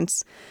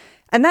maintenance.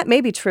 And that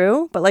may be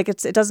true, but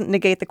it doesn't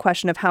negate the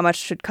question of how much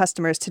should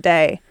customers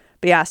today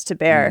be asked to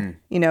bear,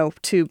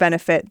 to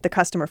benefit the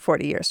customer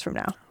 40 years from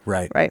now.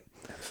 Right.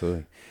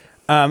 Absolutely.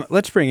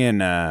 Let's bring in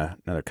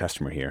another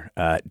customer here.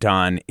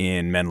 Dawn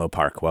in Menlo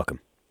Park. Welcome.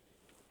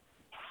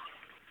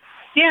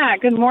 Yeah,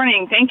 good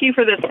morning. Thank you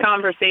for this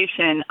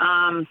conversation.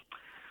 I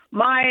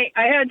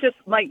had just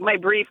my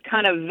brief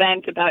kind of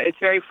vent about it's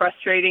very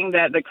frustrating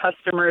that the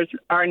customers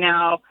are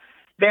now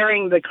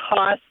bearing the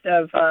cost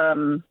of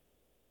the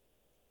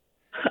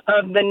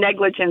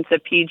negligence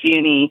of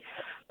PG&E.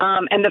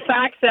 And the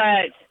fact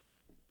that,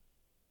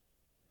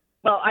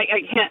 well, I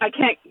can't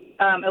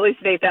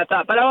elucidate that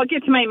thought, but I'll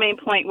get to my main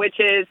point, which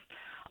is...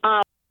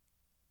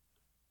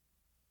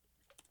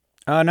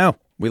 Oh, no,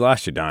 we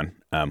lost you, Dawn.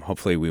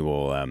 Hopefully we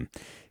will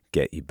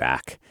get you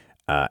back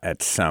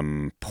at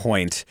some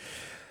point.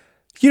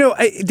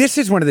 This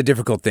is one of the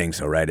difficult things,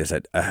 though, right, is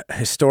that a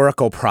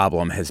historical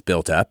problem has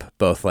built up,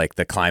 both like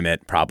the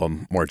climate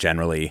problem more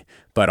generally,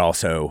 but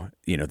also,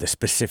 the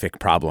specific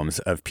problems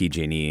of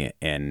PG&E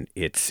and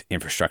its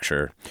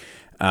infrastructure.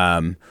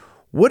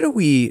 What are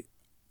we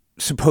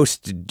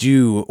supposed to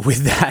do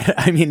with that?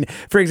 I mean,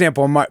 for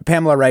example,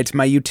 Pamela writes,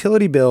 my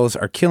utility bills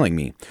are killing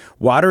me.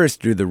 Water is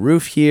through the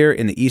roof here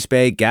in the East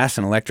Bay. Gas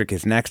and electric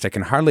is next. I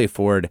can hardly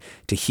afford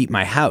to heat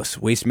my house.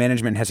 Waste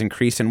management has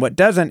increased, and what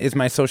doesn't is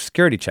my Social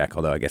Security check,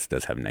 although I guess it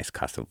does have a nice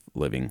cost of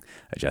living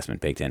adjustment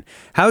baked in.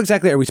 How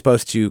exactly are we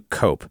supposed to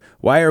cope?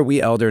 Why are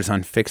we elders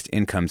on fixed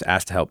incomes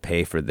asked to help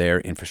pay for their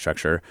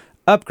infrastructure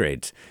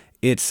upgrades?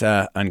 It's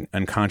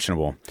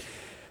unconscionable.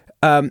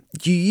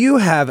 Do you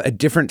have a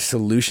different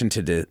solution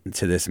to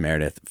this,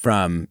 Meredith,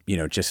 from,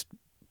 just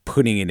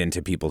putting it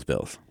into people's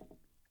bills?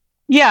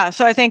 Yeah,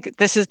 so I think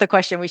this is the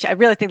question. I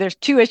really think there's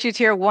two issues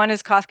here. One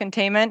is cost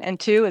containment, and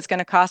two, it's going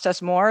to cost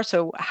us more.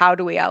 So how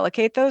do we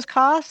allocate those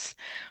costs?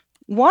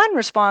 One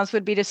response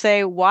would be to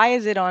say, why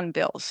is it on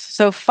bills?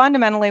 So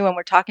fundamentally, when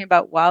we're talking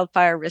about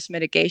wildfire risk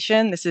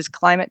mitigation, this is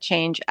climate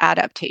change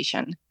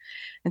adaptation.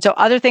 And so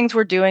other things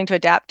we're doing to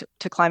adapt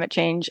to climate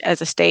change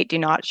as a state do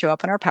not show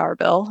up in our power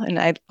bill. And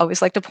I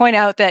always like to point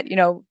out that,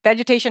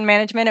 vegetation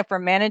management, if we're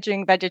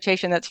managing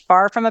vegetation that's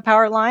far from a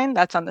power line,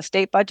 that's on the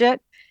state budget.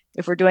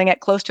 If we're doing it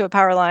close to a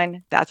power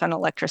line, that's on an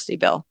electricity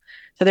bill.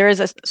 So there is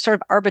a sort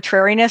of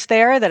arbitrariness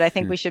there that I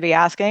think we should be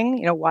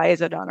asking, why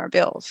is it on our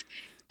bills?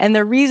 And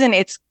the reason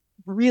it's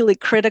really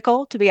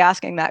critical to be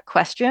asking that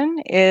question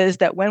is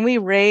that when we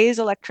raise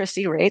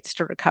electricity rates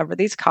to recover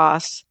these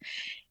costs,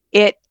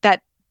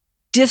 that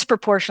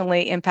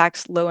disproportionately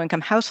impacts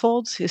low-income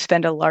households who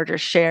spend a larger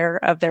share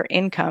of their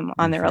income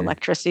on their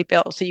electricity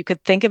bill. So you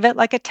could think of it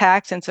like a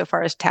tax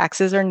insofar as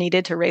taxes are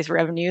needed to raise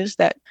revenues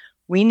that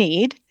we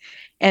need.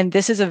 And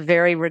this is a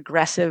very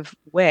regressive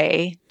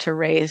way to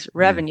raise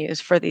revenues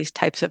for these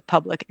types of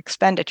public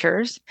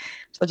expenditures.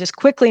 So I'll just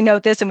quickly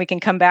note this, and we can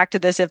come back to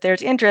this if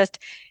there's interest.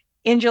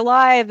 In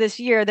July of this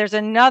year, there's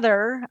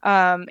another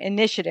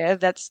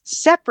initiative that's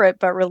separate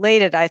but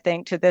related, I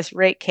think, to this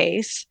rate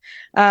case,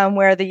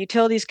 where the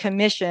Utilities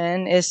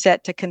Commission is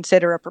set to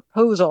consider a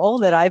proposal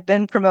that I've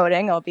been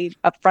promoting. I'll be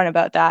upfront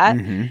about that.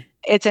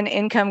 It's an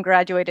income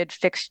graduated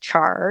fixed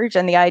charge.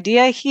 And the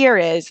idea here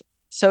is,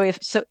 so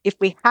if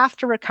we have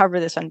to recover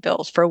this on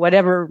bills for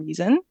whatever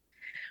reason,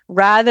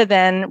 rather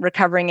than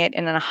recovering it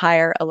in a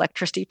higher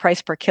electricity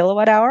price per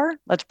kilowatt hour,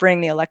 let's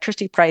bring the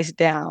electricity price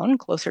down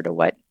closer to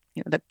what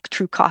the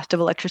true cost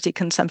of electricity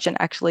consumption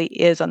actually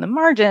is on the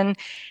margin.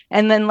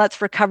 And then let's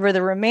recover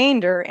the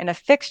remainder in a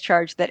fixed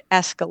charge that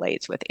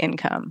escalates with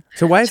income.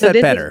 So why is that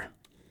better?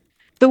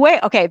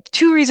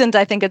 Two reasons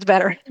I think it's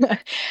better.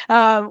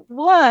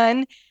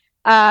 One,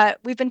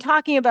 we've been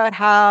talking about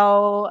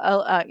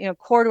how,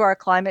 core to our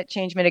climate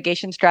change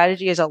mitigation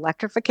strategy is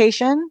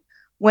electrification.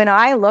 When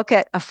I look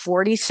at a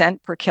 40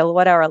 cent per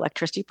kilowatt hour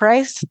electricity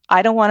price,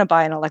 I don't want to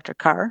buy an electric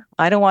car.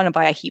 I don't want to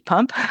buy a heat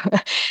pump.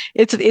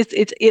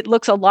 It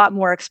looks a lot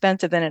more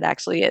expensive than it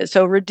actually is.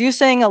 So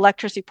reducing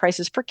electricity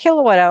prices per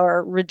kilowatt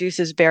hour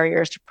reduces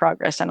barriers to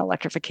progress on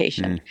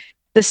electrification.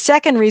 The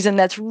second reason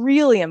that's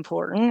really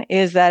important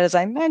is that, as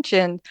I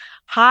mentioned,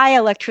 high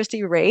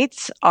electricity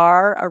rates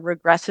are a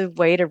regressive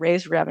way to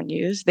raise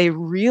revenues. They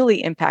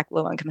really impact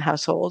low-income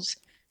households.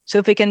 So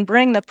if we can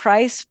bring the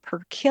price per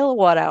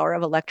kilowatt hour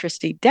of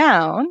electricity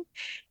down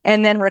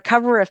and then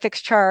recover a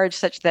fixed charge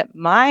such that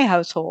my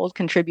household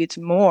contributes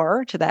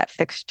more to that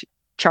fixed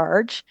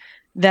charge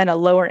than a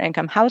lower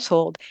income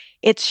household,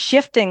 it's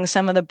shifting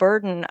some of the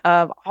burden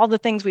of all the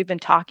things we've been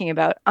talking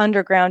about,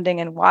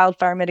 undergrounding and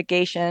wildfire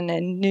mitigation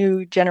and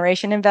new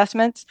generation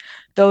investments.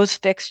 Those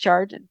fixed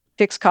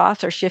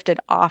costs are shifted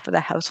off of the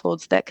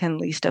households that can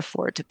least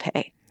afford to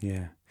pay.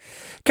 Yeah.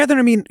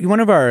 Katherine, one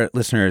of our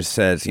listeners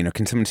says,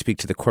 can someone speak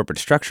to the corporate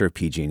structure of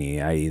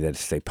PG&E, i.e. that's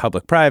say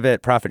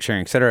public-private, profit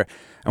sharing, et cetera,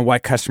 and why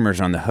customers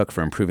are on the hook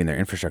for improving their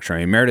infrastructure?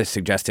 Meredith's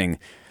suggesting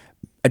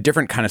a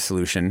different kind of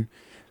solution,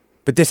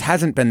 but this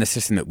hasn't been the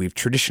system that we've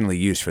traditionally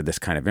used for this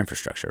kind of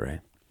infrastructure,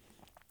 right?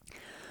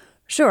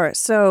 Sure.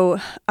 So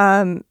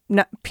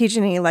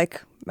PG&E,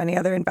 like many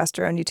other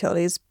investor-owned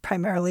utilities,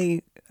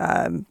 primarily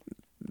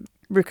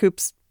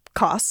recoups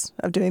costs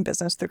of doing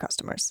business through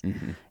customers.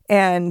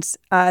 And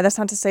that's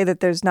not to say that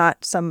there's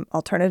not some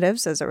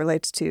alternatives as it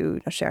relates to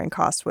sharing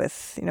costs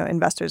with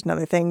investors and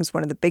other things.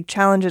 One of the big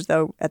challenges,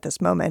 though, at this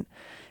moment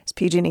is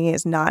PG&E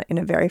is not in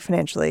a very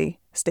financially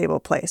stable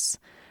place.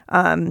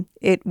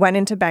 It went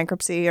into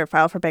bankruptcy or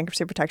filed for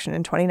bankruptcy protection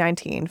in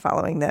 2019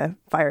 following the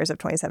fires of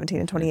 2017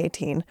 and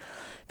 2018,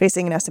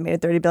 facing an estimated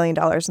 $30 billion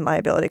in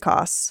liability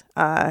costs.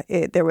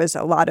 There was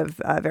a lot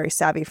of very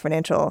savvy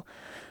financial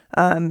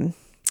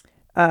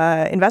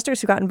investors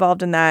who got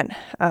involved in that,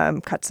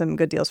 cut some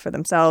good deals for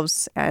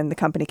themselves, and the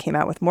company came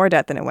out with more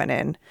debt than it went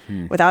in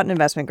without an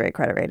investment-grade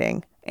credit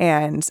rating.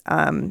 And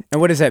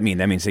what does that mean?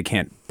 That means they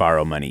can't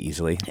borrow money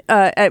easily?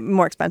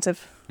 More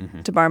expensive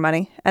to borrow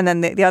money. And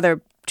then the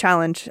other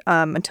challenge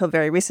until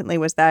very recently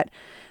was that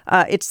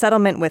its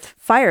settlement with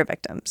fire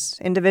victims,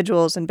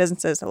 individuals and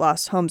businesses that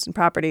lost homes and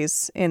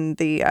properties in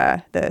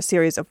the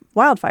series of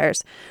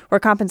wildfires, were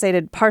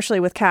compensated partially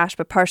with cash,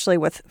 but partially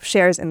with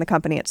shares in the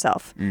company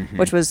itself,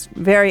 which was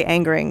very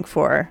angering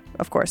for,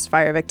 of course,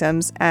 fire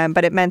victims.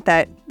 But it meant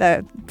that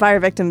the fire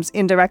victims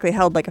indirectly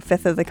held like a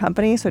fifth of the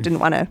company, so it didn't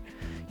want to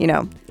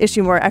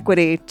issue more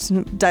equity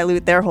to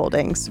dilute their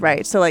holdings,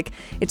 right? So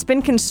it's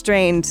been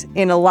constrained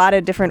in a lot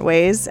of different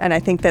ways. And I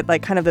think that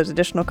kind of those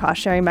additional cost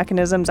sharing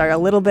mechanisms are a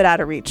little bit out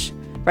of reach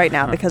right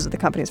now because of the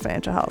company's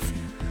financial health.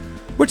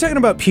 We're talking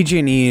about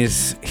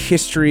PG&E's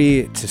history,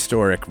 its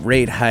historic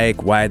rate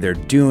hike, why they're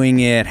doing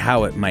it,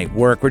 how it might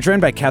work. We're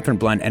joined by Katherine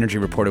Blunt, energy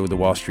reporter with the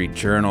Wall Street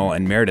Journal,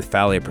 and Meredith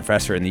Fowlie, a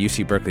professor in the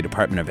UC Berkeley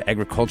Department of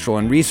Agricultural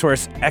and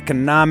Resource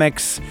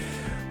Economics.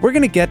 We're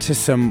going to get to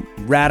some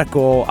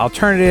radical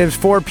alternatives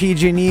for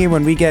PG&E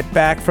when we get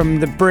back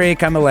from the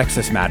break. I'm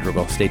Alexis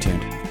Madrigal. Stay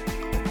tuned.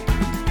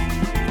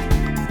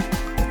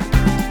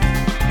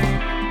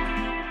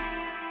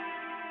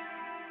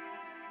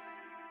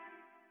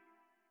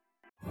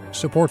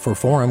 Support for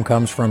Forum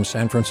comes from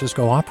San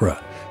Francisco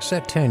Opera.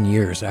 Set 10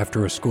 years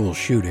after a school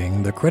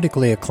shooting, the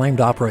critically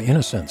acclaimed opera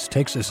Innocence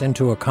takes us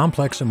into a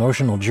complex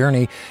emotional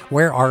journey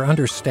where our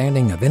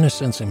understanding of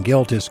innocence and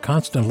guilt is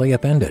constantly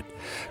upended.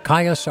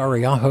 Kaya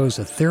Sariaho's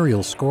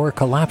ethereal score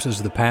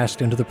collapses the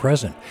past into the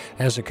present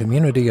as a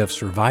community of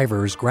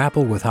survivors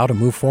grapple with how to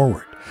move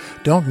forward.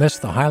 Don't miss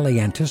the highly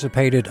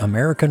anticipated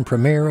American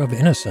premiere of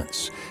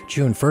Innocence,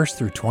 June 1st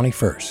through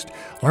 21st.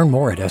 Learn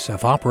more at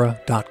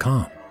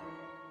sfopera.com.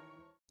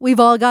 We've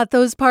all got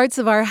those parts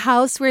of our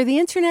house where the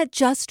internet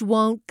just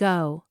won't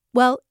go.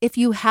 Well, if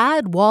you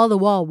had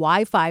wall-to-wall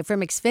Wi-Fi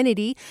from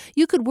Xfinity,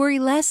 you could worry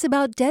less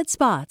about dead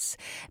spots.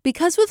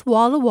 Because with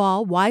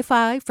wall-to-wall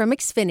Wi-Fi from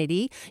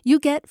Xfinity, you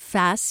get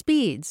fast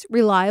speeds,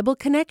 reliable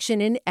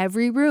connection in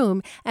every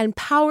room, and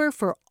power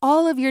for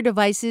all of your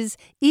devices,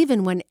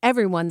 even when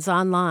everyone's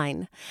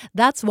online.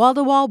 That's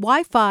wall-to-wall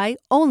Wi-Fi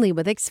only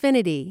with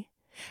Xfinity.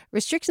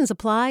 Restrictions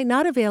apply,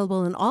 not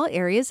available in all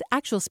areas.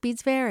 Actual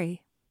speeds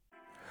vary.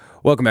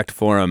 Welcome back to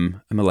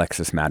Forum. I'm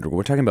Alexis Madrigal.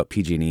 We're talking about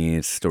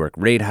PG&E's historic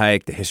rate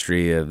hike, the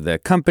history of the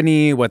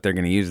company, what they're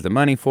going to use the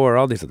money for,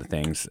 all these other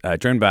things.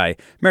 Joined by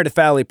Meredith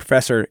Fowlie,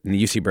 professor in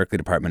the UC Berkeley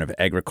Department of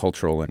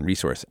Agricultural and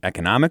Resource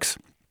Economics,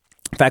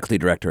 faculty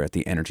director at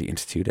the Energy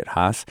Institute at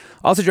Haas.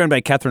 Also joined by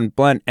Katherine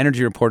Blunt,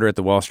 energy reporter at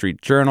the Wall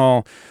Street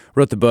Journal,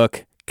 wrote the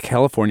book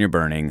California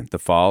Burning, The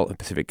Fall of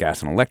Pacific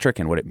Gas and Electric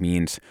and What It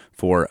Means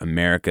for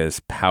America's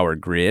Power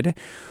Grid.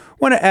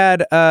 Want to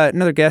add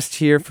another guest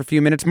here for a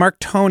few minutes. Mark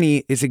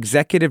Toney is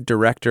executive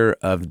director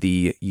of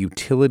the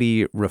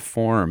Utility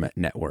Reform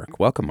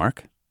Network. Welcome,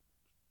 Mark.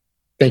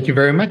 Thank you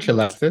very much,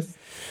 Alexis.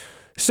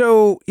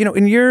 So,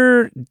 in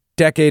your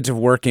decades of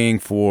working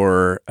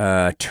for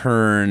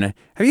TURN,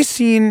 have you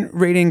seen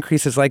rate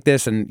increases like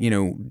this?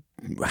 And,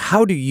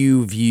 how do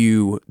you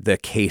view the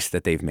case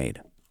that they've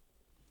made?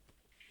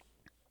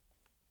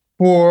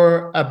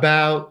 For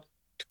about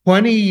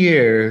 20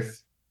 years,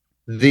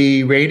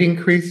 the rate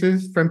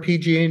increases from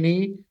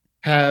PG&E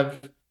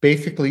have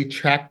basically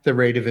tracked the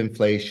rate of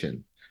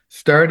inflation.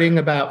 Starting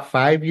about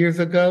 5 years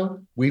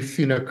ago, we've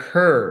seen a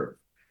curve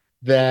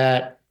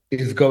that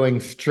is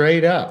going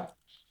straight up,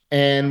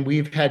 and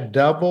we've had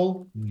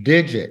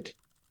double-digit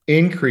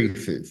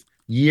increases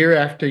year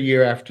after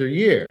year after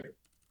year.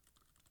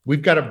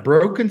 We've got a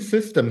broken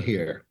system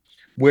here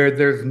where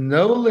there's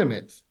no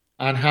limits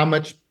on how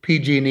much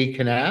PG&E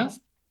can ask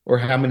or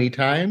how many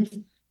times,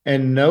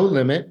 and no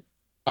limit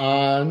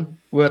on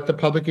what the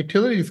Public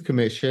Utilities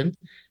Commission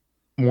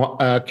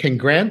can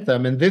grant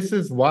them. And this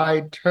is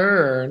why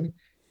TURN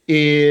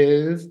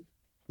is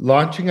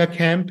launching a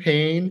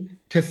campaign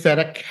to set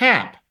a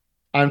cap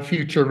on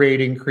future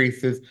rate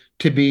increases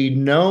to be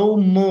no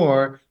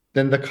more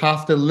than the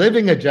cost of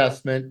living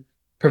adjustment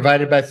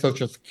provided by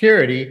Social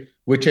Security,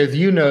 which, as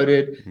you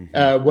noted,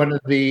 one of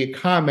the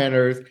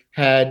commenters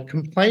had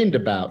complained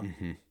about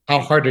how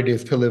hard it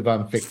is to live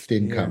on fixed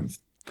incomes.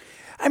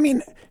 Yeah.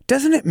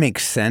 Doesn't it make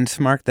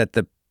sense, Mark, that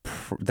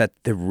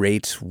the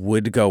rates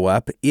would go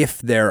up if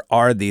there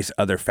are these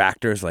other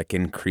factors like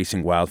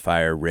increasing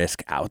wildfire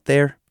risk out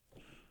there?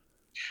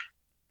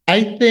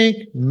 I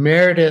think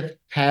Meredith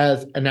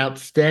has an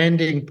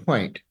outstanding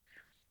point.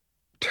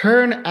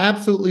 TURN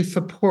absolutely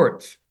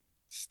supports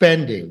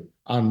spending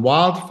on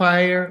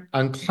wildfire,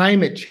 on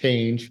climate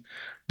change,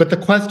 but the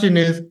question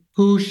is,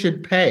 who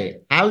should pay?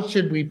 How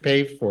should we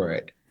pay for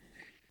it?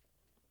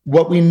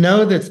 What we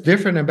know that's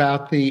different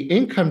about the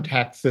income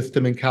tax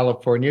system in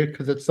California,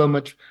 because it's so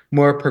much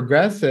more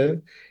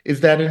progressive,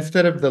 is that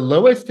instead of the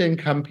lowest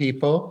income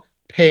people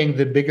paying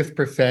the biggest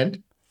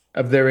percent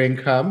of their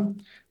income,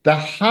 the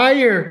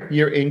higher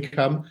your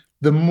income,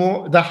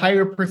 the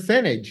higher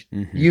percentage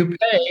you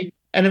pay.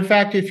 And in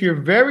fact, if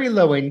you're very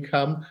low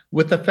income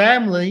with a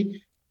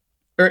family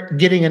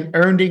getting an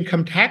earned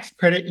income tax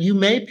credit, you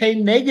may pay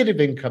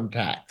negative income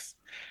tax.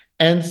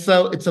 And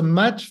so it's a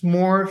much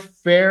more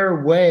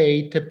fair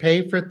way to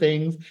pay for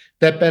things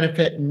that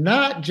benefit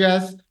not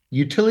just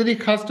utility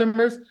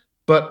customers,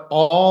 but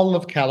all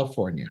of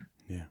California.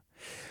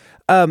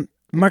 Yeah.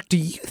 Mark, do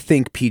you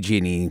think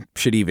PG&E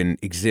should even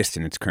exist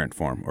in its current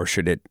form, or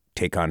should it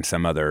take on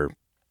some other,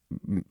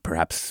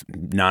 perhaps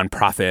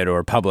nonprofit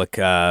or public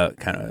kind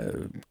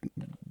of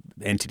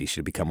entity?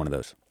 Should it become one of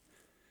those?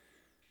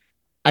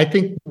 I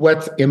think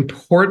what's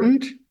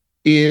important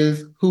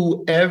is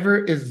whoever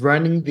is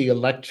running the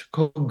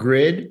electrical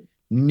grid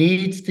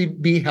needs to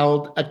be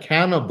held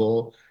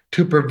accountable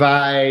to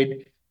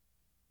provide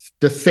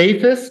the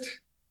safest,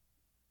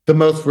 the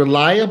most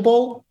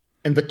reliable,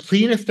 and the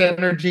cleanest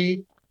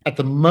energy at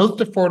the most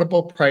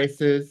affordable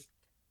prices.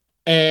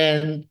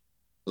 And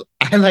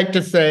I like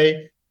to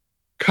say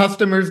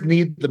customers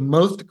need the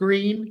most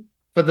green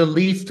for the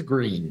least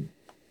green.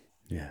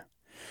 Yeah.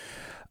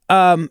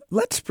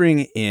 Let's bring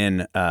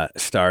in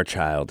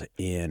Starchild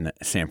in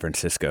San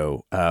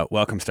Francisco.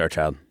 Welcome,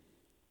 Starchild.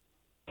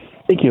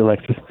 Thank you,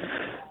 Alexis.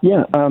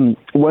 Yeah,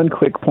 one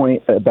quick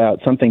point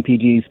about something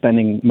PG is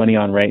spending money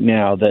on right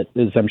now that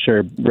is, I'm sure,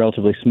 a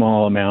relatively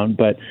small amount,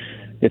 but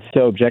it's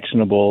so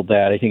objectionable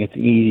that I think it's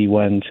an easy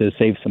one to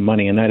save some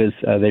money, and that is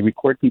they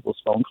record people's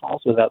phone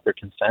calls without their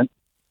consent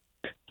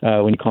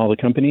when you call the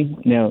company.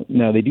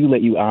 Now they do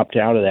let you opt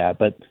out of that,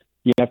 but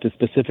you have to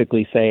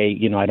specifically say,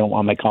 I don't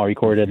want my call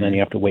recorded, and then you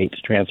have to wait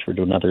to transfer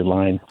to another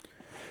line.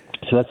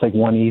 So that's like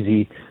one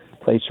easy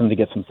place for them to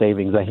get some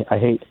savings. I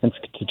hate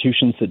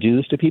institutions that do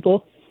this to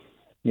people.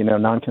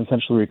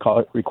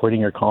 non-consensually recording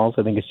your calls.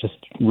 I think it's just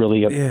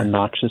really a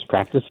noxious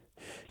practice.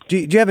 Do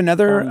you have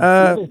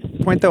another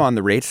point, though, on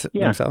the rates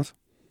themselves?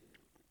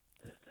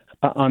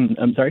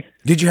 I'm sorry?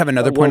 Did you have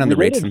another point on the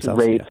rates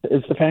themselves? Rates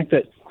is the fact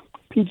that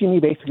PG&E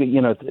basically,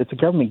 it's a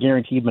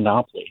government-guaranteed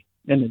monopoly.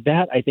 And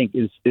that, I think,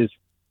 is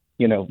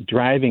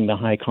driving the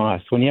high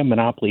costs. When you have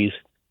monopolies,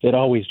 it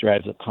always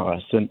drives up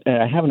costs. And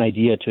I have an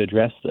idea to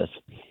address this.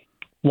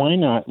 Why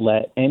not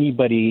let any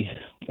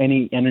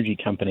energy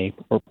company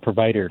or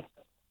provider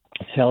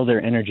sell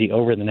their energy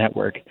over the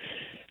network,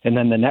 and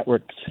then the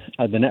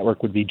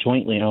network would be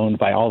jointly owned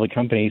by all the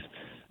companies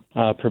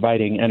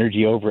providing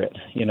energy over it.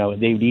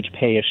 They would each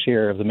pay a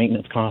share of the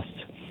maintenance costs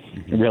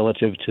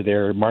relative to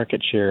their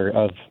market share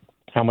of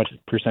how much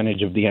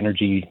percentage of the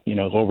energy,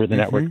 over the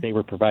network they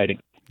were providing.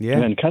 Yeah.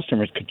 And then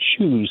customers could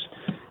choose,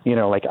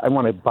 like I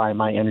want to buy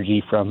my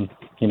energy from,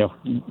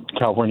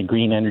 California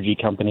Green Energy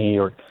Company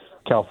or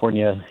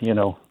California,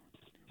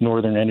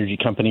 Northern Energy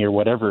Company or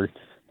whatever.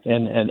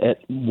 And at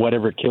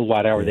whatever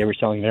kilowatt hour they were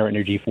selling their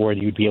energy for,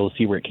 you'd be able to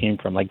see where it came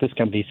from. Like this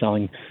company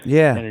selling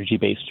energy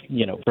based,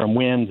 from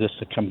wind, this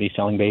company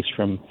selling based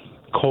from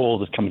coal,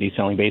 this company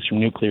selling based from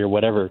nuclear,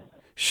 whatever.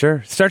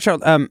 Sure.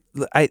 Starchild,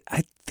 I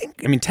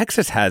think,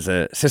 Texas has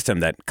a system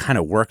that kind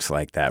of works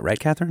like that, right,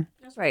 Katherine?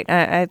 That's right.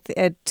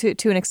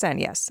 To an extent,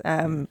 yes.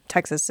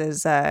 Texas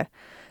is an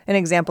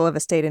example of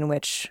a state in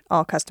which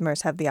all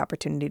customers have the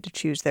opportunity to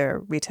choose their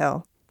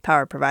retail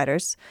power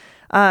providers.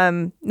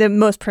 The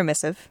most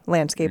permissive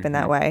landscape in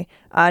that way.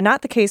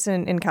 Not the case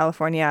in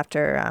California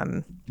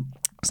after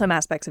some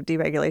aspects of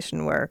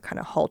deregulation were kind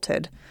of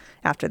halted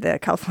after the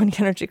California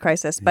energy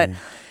crisis. But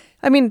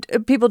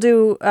people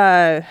do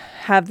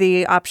have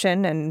the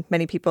option, and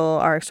many people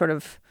are sort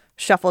of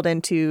shuffled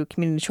into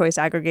community choice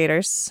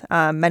aggregators,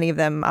 many of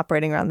them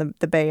operating around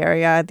the Bay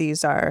Area.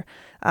 These are,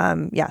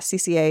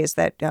 CCAs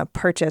that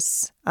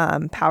purchase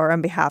power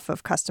on behalf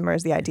of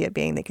customers. The idea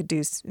being they could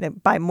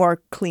buy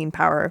more clean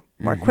power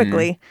more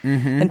quickly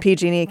than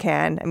PG&E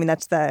can.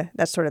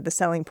 That's sort of the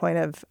selling point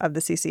of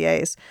the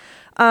CCAs.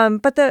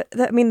 But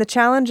the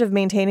challenge of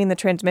maintaining the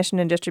transmission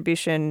and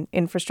distribution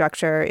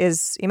infrastructure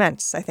is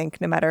immense. I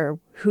think no matter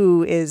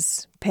who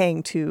is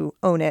paying to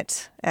own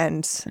it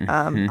and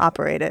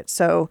operate it.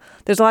 So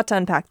there's a lot to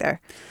unpack there.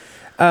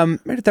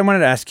 Meredith, I wanted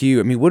to ask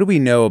you, what do we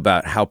know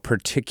about how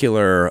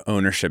particular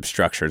ownership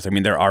structures,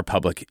 there are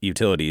public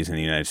utilities in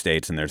the United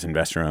States, and there's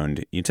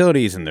investor-owned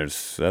utilities, and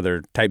there's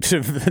other types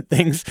of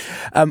things.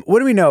 What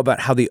do we know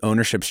about how the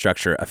ownership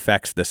structure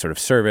affects the sort of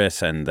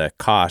service and the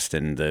cost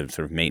and the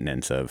sort of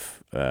maintenance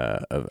of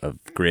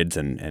grids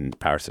and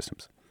power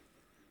systems?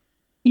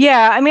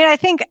 Yeah, I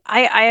think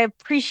I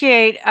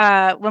appreciate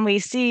when we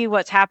see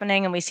what's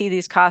happening and we see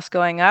these costs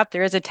going up,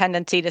 there is a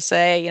tendency to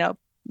say,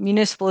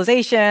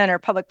 municipalization or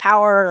public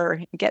power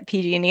or get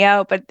PG&E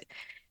out. But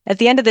at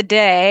the end of the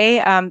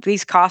day,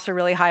 these costs are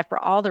really high for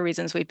all the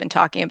reasons we've been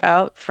talking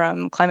about,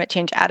 from climate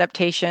change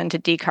adaptation to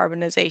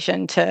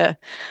decarbonization to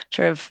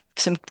sort of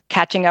some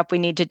catching up we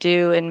need to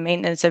do in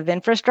maintenance of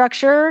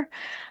infrastructure.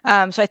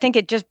 So I think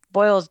it just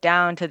boils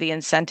down to the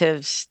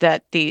incentives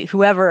that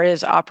whoever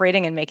is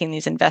operating and making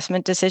these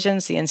investment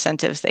decisions, the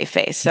incentives they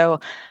face.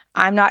 So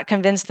I'm not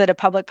convinced that a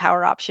public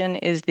power option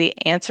is the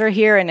answer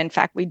here. And in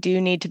fact, we do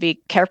need to be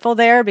careful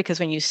there, because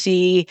when you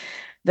see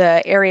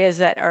the areas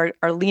that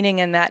are leaning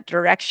in that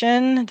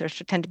direction, there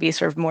tend to be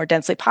sort of more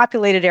densely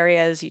populated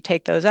areas. You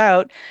take those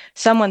out,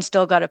 someone's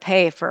still got to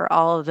pay for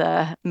all of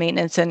the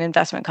maintenance and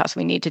investment costs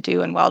we need to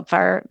do in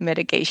wildfire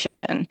mitigation.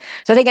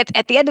 So I think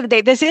at the end of the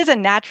day, this is a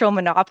natural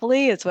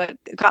monopoly. It's what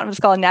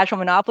economists call a natural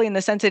monopoly, in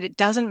the sense that it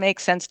doesn't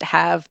make sense to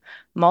have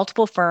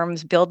multiple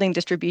firms building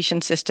distribution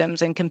systems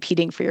and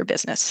competing for your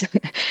business.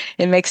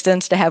 It makes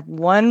sense to have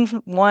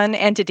one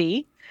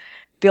entity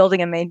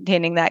building and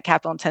maintaining that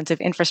capital-intensive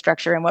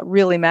infrastructure. And what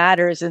really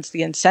matters is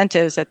the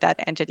incentives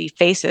that entity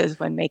faces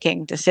when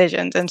making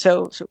decisions. And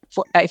so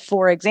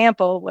for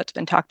example, what's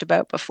been talked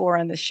about before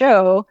on the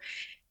show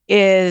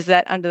is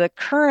that under the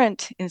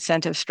current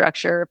incentive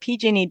structure,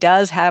 PG&E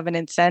does have an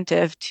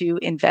incentive to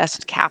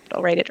invest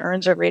capital, right? It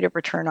earns a rate of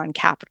return on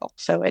capital.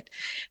 So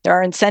there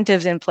are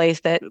incentives in place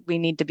that we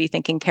need to be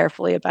thinking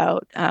carefully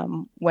about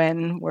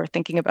when we're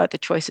thinking about the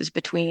choices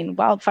between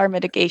wildfire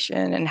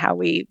mitigation and how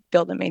we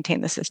build and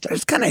maintain the system.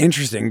 It's kind of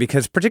interesting,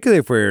 because particularly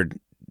if we're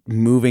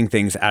moving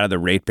things out of the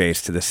rate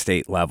base to the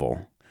state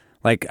level,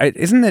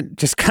 isn't it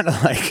just kind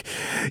of like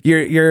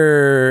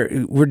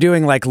we're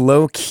doing like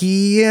low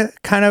key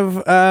kind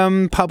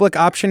of public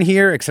option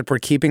here, except we're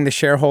keeping the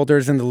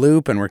shareholders in the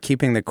loop and we're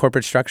keeping the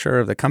corporate structure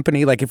of the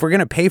company. Like, if we're going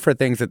to pay for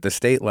things at the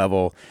state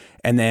level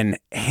and then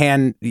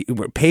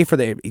pay for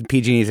the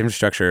PG&E's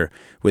infrastructure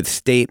with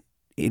state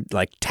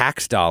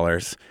tax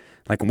dollars,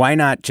 why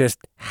not just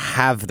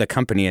have the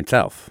company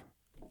itself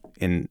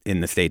in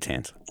the state's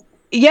hands?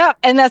 Yeah,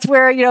 and that's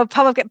where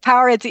public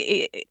power.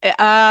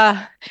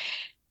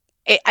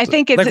 I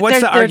think it's what's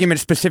the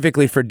argument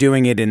specifically for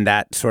doing it in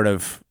that sort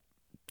of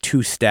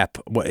two-step?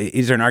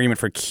 Is there an argument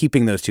for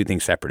keeping those two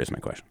things separate? Is my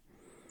question.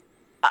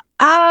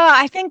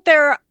 I think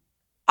there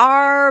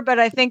are, but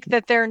I think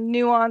that they're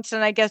nuanced.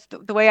 And I guess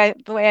the way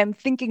I'm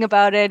thinking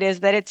about it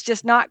is that it's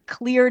just not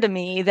clear to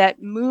me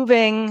that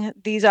moving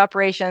these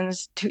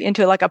operations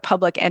into like a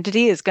public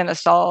entity is going to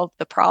solve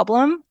the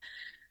problem.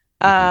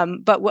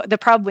 But the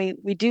problem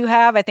we do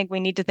have, I think we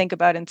need to think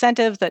about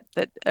incentives that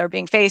are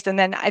being faced. And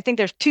then I think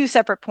there's two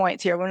separate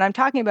points here. When I'm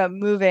talking about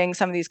moving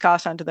some of these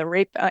costs onto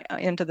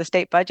into the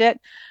state budget,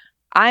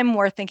 I'm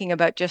more thinking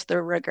about just the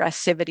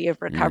regressivity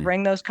of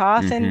recovering those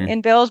costs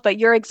in bills. But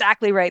you're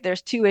exactly right.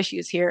 There's two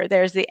issues here.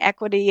 There's the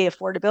equity,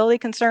 affordability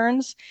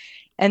concerns,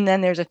 and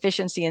then there's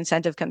efficiency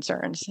incentive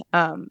concerns.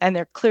 And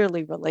they're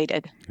clearly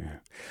related. Yeah.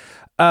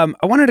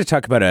 I wanted to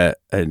talk about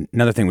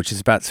another thing, which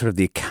is about sort of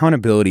the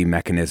accountability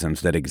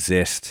mechanisms that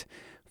exist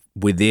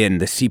within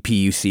the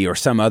CPUC or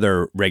some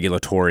other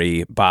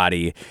regulatory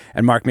body.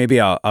 And Mark, maybe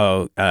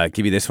I'll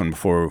give you this one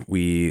before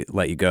we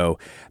let you go.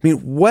 I mean,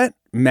 what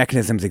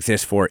mechanisms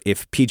exist for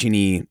if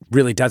PG&E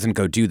really doesn't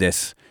go do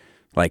this?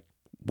 Like,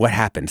 what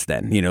happens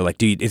then? You know,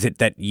 like, is it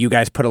that you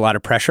guys put a lot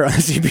of pressure on the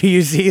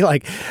CPUC?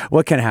 Like,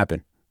 what can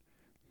happen?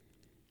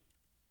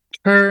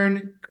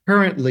 TURN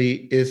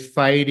currently is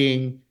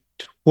fighting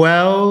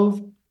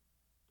 12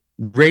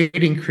 rate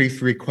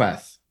increase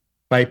requests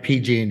by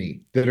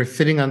PG&E that are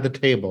sitting on the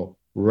table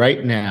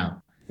right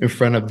now in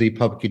front of the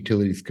Public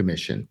Utilities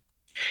Commission.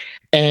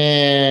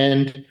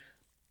 And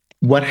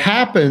what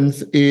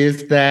happens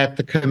is that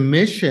the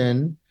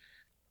commission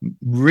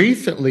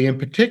recently, in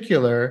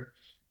particular,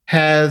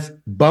 has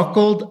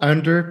buckled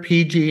under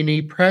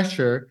PG&E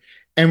pressure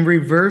and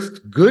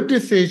reversed good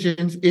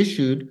decisions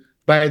issued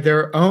by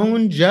their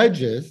own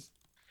judges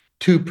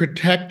to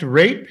protect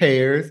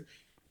ratepayers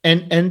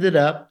and ended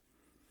up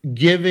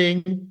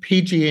giving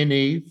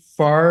PG&E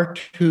far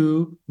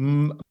too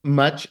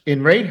much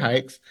in rate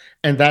hikes.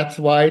 And that's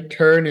why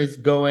TURN is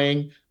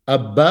going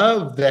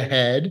above the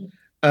head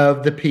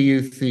of the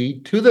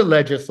PUC to the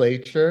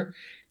legislature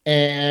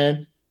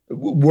and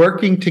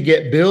working to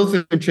get bills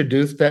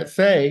introduced that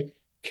say,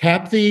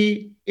 cap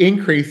the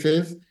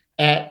increases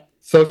at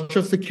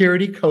Social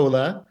Security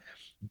COLA,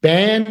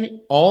 ban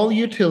all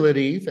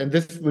utilities, and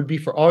this would be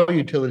for all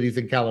utilities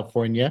in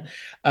California,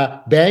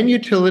 ban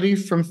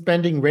utilities from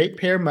spending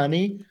ratepayer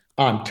money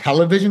on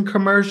television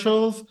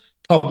commercials,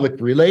 public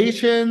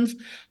relations.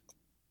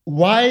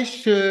 Why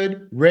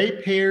should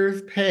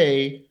ratepayers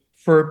pay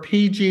for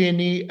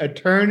PG&E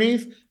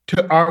attorneys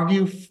to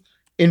argue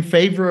in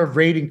favor of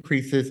rate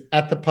increases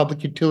at the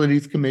Public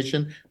Utilities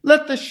Commission?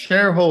 Let the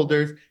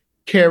shareholders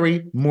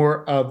carry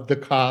more of the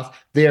cost.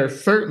 They are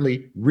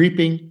certainly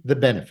reaping the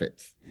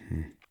benefits.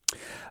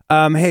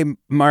 Hey,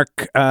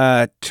 Mark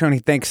Toney,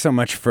 thanks so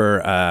much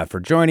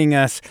for joining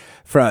us.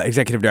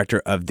 Executive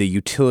Director of the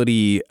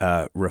Utility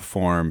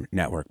Reform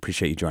Network.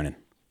 Appreciate you joining.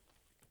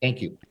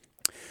 Thank you.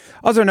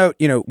 Also note,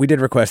 we did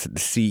request that the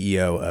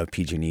CEO of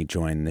PG&E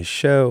join the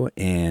show,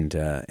 and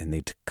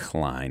they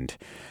declined.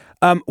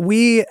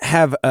 We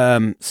have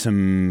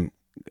some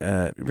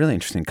really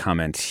interesting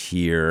comments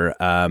here.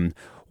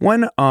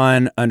 One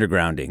on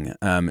undergrounding.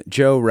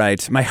 Joe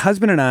writes, my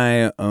husband and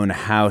I own a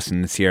house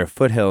in the Sierra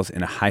foothills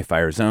in a high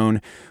fire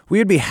zone. We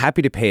would be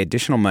happy to pay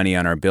additional money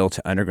on our bill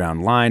to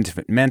underground lines if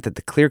it meant that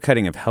the clear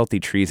cutting of healthy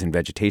trees and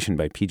vegetation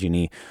by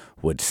PG&E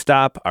would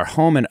stop. Our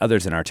home and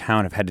others in our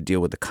town have had to deal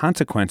with the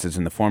consequences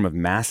in the form of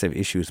massive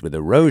issues with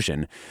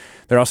erosion.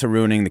 They're also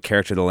ruining the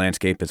character of the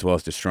landscape as well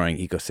as destroying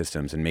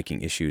ecosystems and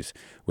making issues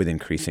with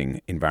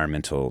increasing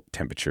environmental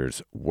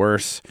temperatures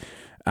worse.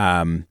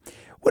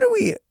 What do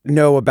we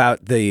know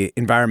about the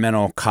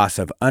environmental costs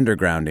of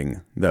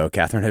undergrounding, though,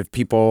 Katherine? Have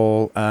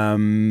people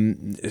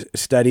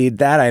studied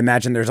that? I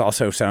imagine there's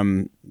also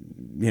some,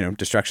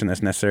 destruction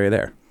that's necessary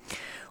there.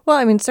 Well,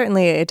 I mean,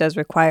 certainly it does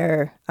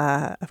require,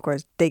 of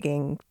course,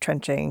 digging,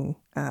 trenching,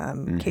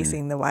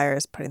 casing the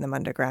wires, putting them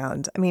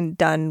underground. I mean,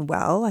 done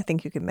well, I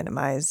think you can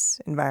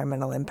minimize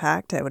environmental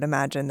impact. I would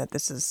imagine that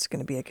this is going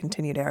to be a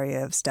continued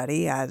area of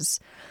study as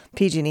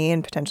PG&E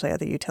and potentially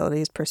other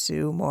utilities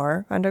pursue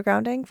more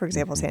undergrounding. For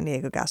example, San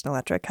Diego Gas and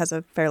Electric has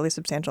a fairly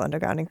substantial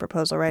undergrounding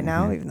proposal right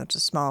now, even though it's a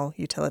small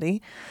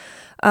utility.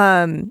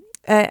 And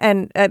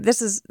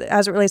this is,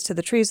 as it relates to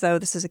the trees, though,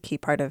 this is a key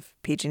part of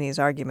PG&E's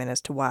argument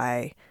as to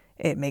why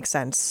it makes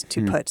sense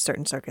to put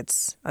certain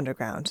circuits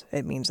underground.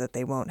 It means that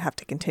they won't have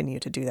to continue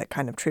to do that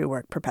kind of tree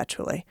work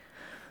perpetually.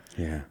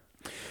 Yeah.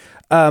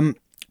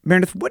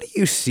 Meredith, what do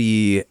you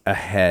see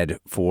ahead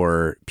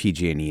for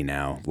PG&E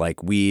now?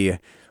 Like we're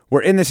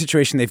in this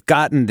situation, they've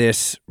gotten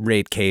this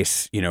rate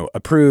case,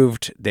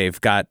 approved.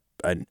 They've got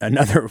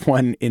another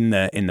one in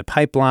the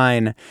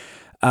pipeline.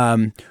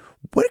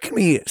 What can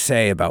we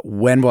say about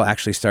when we'll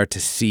actually start to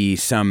see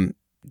some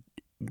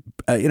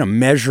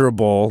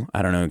measurable,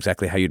 I don't know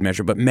exactly how you'd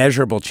measure, but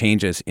measurable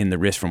changes in the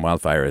risk from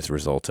wildfire as a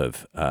result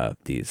of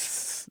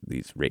these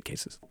rate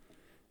cases?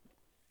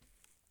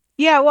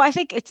 Yeah, well, I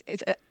think it's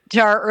to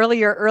our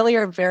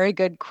earlier very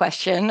good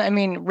question. I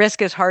mean,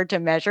 risk is hard to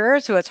measure,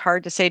 so it's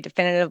hard to say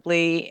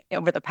definitively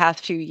over the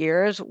past few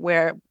years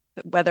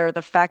whether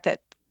the fact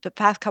that the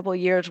past couple of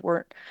years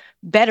were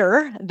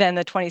better than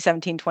the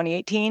 2017,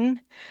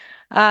 2018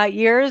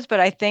 years.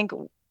 But I think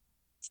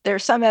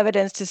there's some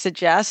evidence to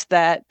suggest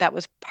that that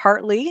was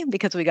partly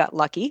because we got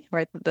lucky,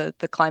 right? The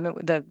climate,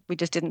 we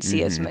just didn't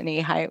see as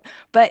many high,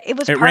 but it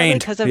was partly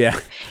because of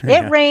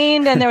it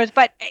rained, and there was.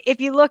 But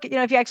if you look,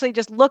 if you actually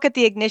just look at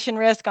the ignition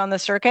risk on the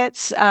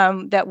circuits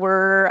that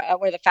were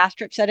where the fast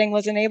trip setting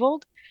was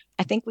enabled,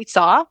 I think we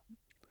saw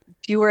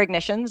fewer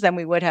ignitions than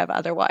we would have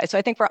otherwise. So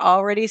I think we're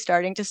already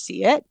starting to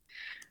see it.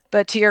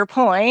 But to your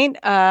point,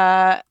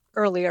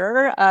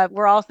 earlier,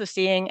 we're also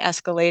seeing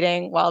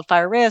escalating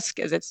wildfire risk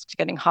as it's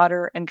getting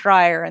hotter and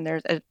drier, and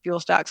there's a fuel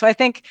stock. So I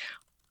think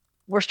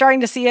we're starting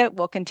to see it.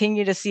 We'll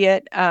continue to see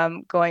it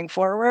going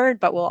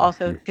forward, but we'll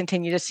also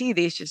continue to see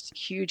these just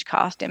huge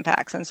cost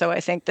impacts. And so I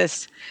think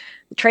this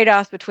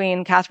trade-offs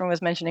between, Katherine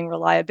was mentioning,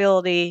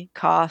 reliability,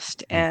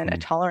 cost, and a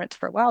tolerance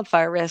for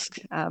wildfire risk,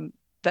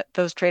 that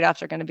those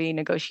trade-offs are going to be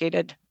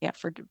negotiated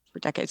for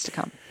decades to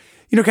come.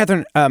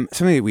 Katherine,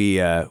 something that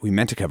we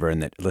meant to cover,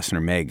 and that listener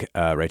Meg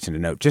writes in a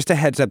note, just a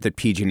heads up that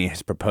PG&E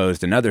has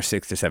proposed another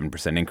 6 to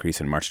 7% increase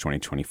in March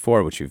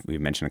 2024, which we've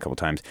mentioned a couple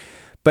times.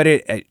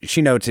 But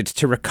she notes it's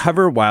to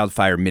recover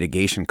wildfire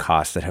mitigation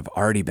costs that have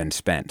already been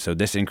spent. So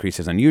this increase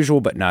is unusual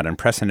but not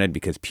unprecedented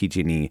because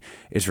PG&E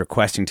is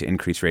requesting to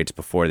increase rates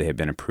before they have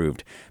been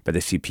approved by the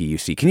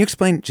CPUC. Can you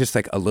explain just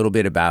like a little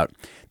bit about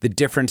the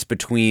difference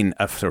between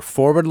a sort of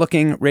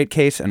forward-looking rate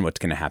case and what's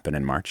going to happen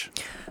in March?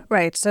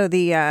 Right. So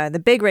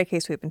the big rate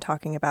case we've been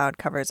talking about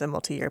covers a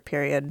multi-year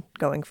period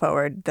going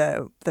forward.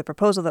 The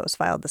proposal that was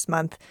filed this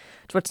month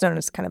is what's known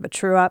as kind of a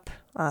true-up.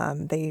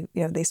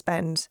 They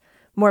spend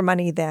more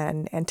money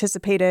than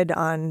anticipated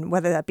on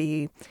whether that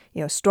be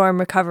storm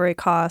recovery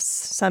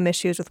costs, some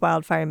issues with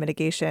wildfire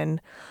mitigation.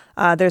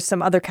 There's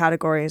some other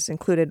categories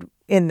included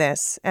in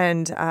this,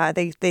 and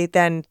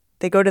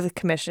they go to the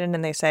commission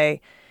and they say,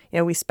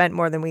 we spent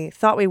more than we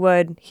thought we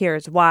would.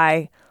 Here's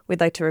why. We'd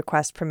like to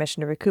request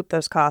permission to recoup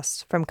those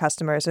costs from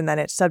customers, and then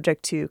it's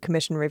subject to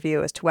commission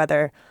review as to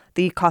whether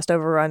the cost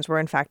overruns were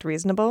in fact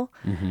reasonable.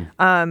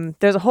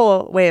 There's a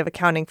whole way of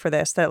accounting for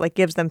this that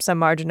gives them some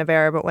margin of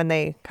error, but when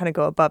they kind of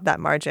go above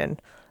that margin,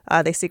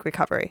 they seek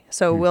recovery.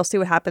 So we'll see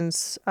what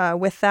happens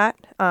with that.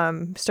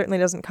 Certainly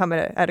doesn't come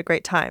at a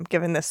great time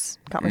given this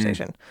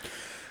conversation.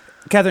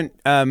 Katherine,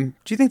 do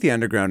you think the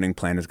undergrounding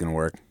plan is going to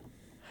work?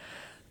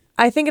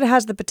 I think it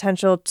has the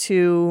potential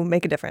to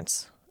make a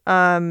difference.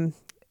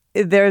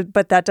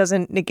 But that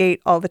doesn't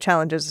negate all the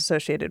challenges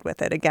associated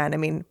with it. Again, I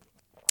mean,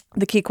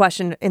 the key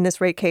question in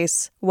this rate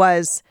case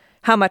was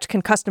how much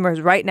can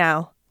customers right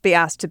now be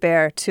asked to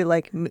bear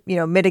to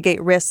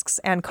mitigate risks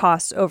and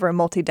costs over a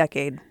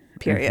multi-decade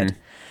period.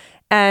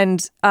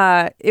 And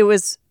it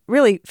was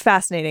really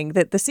fascinating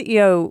that the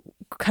CEO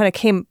kind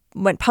of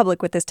went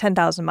public with this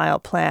 10,000-mile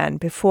plan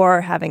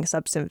before having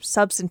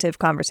substantive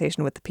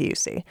conversation with the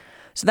PUC.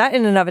 So that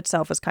in and of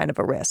itself is kind of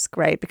a risk,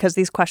 right? Because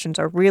these questions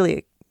are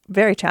really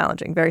very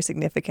challenging, very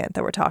significant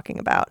that we're talking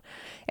about.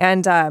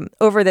 And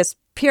over this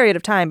period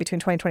of time between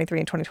 2023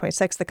 and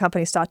 2026, the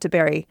company sought to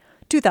bury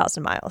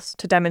 2,000 miles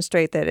to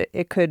demonstrate that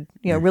it could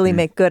really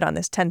make good on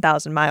this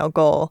 10,000-mile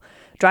goal,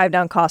 drive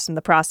down costs in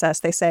the process.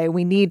 They say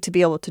we need to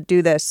be able to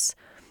do this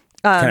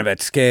kind of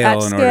at scale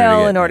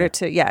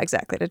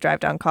to drive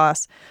down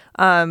costs.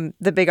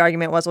 The big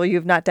argument was, well,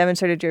 you've not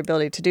demonstrated your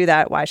ability to do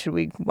that. Why should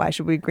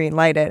we green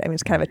light it? I mean,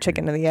 it's kind of a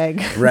chicken and the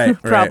egg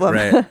problem.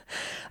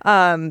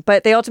 Right.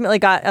 But they ultimately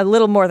got a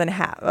little more than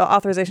half,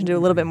 authorization to do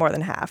a little bit more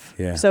than half.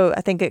 Yeah. So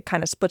I think it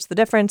kind of splits the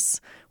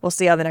difference. We'll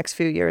see how the next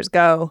few years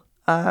go.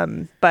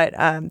 But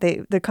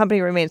the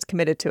company remains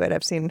committed to it.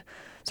 I've seen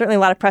certainly a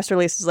lot of press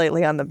releases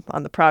lately on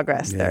the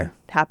progress. Yeah. They're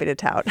happy to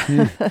tout.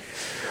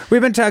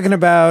 We've been talking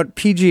about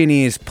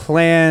PG&E's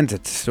plans,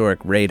 its historic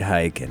rate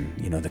hike, and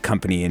the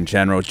company in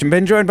general. We've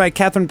been joined by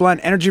Katherine Blunt,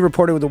 energy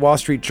reporter with the Wall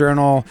Street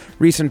Journal.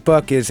 Recent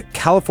book is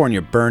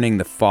California Burning: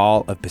 The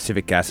Fall of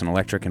Pacific Gas and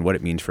Electric and What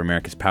It Means for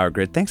America's Power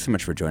Grid. Thanks so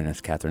much for joining us,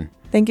 Katherine.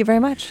 Thank you very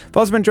much. We've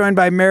also been joined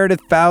by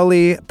Meredith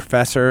Fowlie,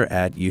 professor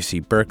at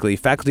UC Berkeley,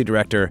 faculty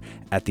director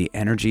at the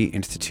Energy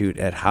Institute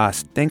at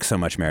Haas. Thanks so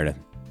much, Meredith.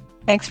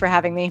 Thanks for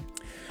having me.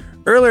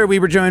 Earlier, we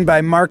were joined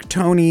by Mark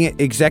Toney,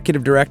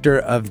 executive director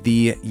of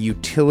the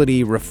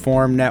Utility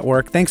Reform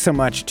Network. Thanks so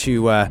much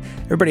to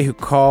everybody who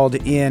called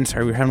in.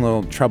 Sorry, we were having a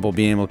little trouble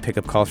being able to pick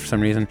up calls for some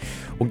reason.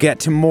 We'll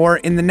get to more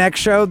in the next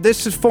show.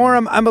 This is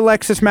Forum. I'm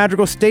Alexis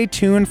Madrigal. Stay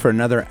tuned for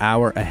another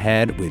hour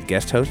ahead with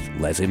guest host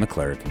Leslie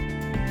McClurg.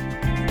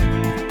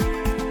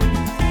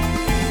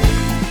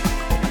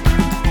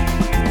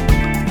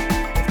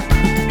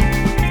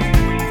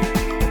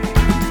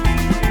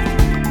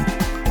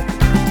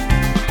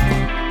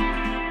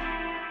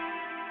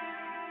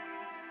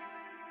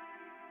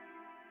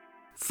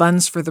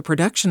 Funds for the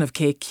production of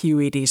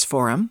KQED's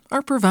Forum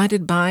are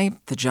provided by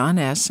the John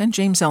S. and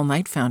James L.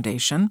 Knight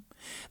Foundation,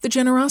 the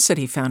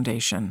Generosity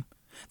Foundation,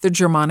 the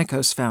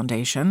Germanicos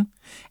Foundation,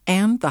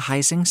 and the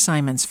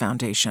Heising-Simons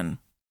Foundation.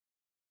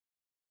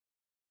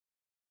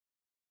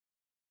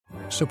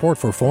 Support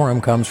for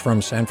Forum comes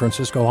from San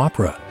Francisco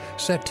Opera.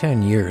 Set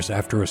 10 years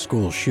after a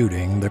school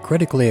shooting, the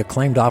critically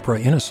acclaimed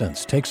opera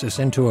Innocence takes us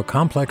into a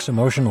complex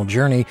emotional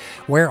journey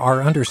where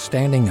our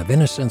understanding of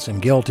innocence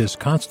and guilt is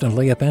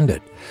constantly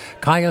upended.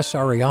 Kaya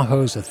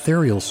Sariaho's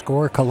ethereal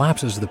score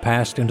collapses the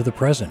past into the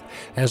present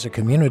as a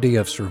community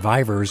of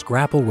survivors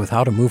grapple with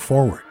how to move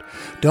forward.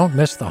 Don't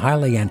miss the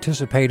highly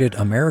anticipated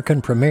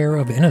American premiere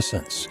of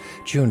Innocence,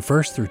 June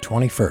 1st through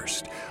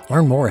 21st.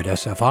 Learn more at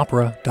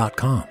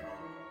sfopera.com.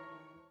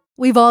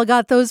 We've all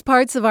got those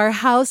parts of our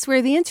house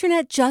where the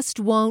internet just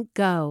won't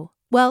go.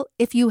 Well,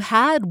 if you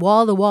had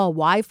wall-to-wall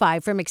Wi-Fi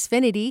from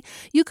Xfinity,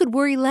 you could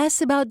worry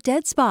less about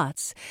dead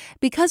spots.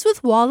 Because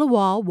with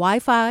wall-to-wall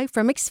Wi-Fi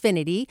from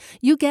Xfinity,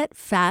 you get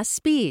fast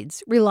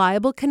speeds,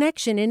 reliable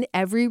connection in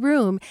every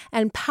room,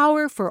 and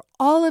power for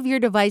all of your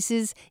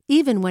devices,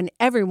 even when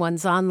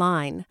everyone's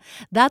online.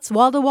 That's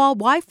wall-to-wall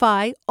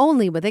Wi-Fi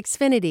only with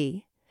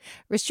Xfinity.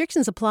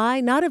 Restrictions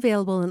apply, not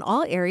available in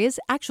all areas.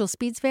 Actual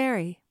speeds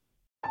vary.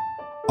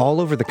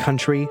 All over the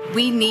country,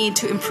 we need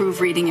to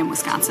improve reading in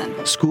Wisconsin.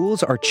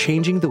 Schools are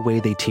changing the way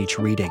they teach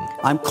reading.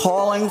 I'm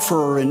calling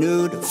for a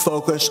renewed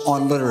focus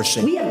on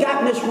literacy. We have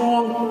gotten this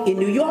wrong in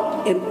New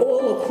York and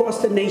all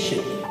across the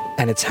nation.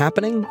 And it's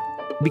happening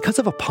because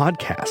of a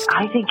podcast.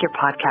 I think your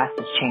podcast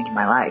has changed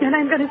my life. And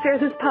I'm going to share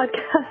this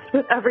podcast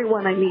with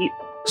everyone I meet.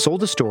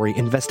 Sold a Story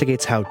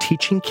investigates how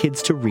teaching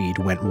kids to read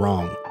went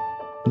wrong.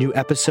 New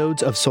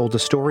episodes of Sold a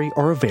Story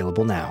are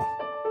available now.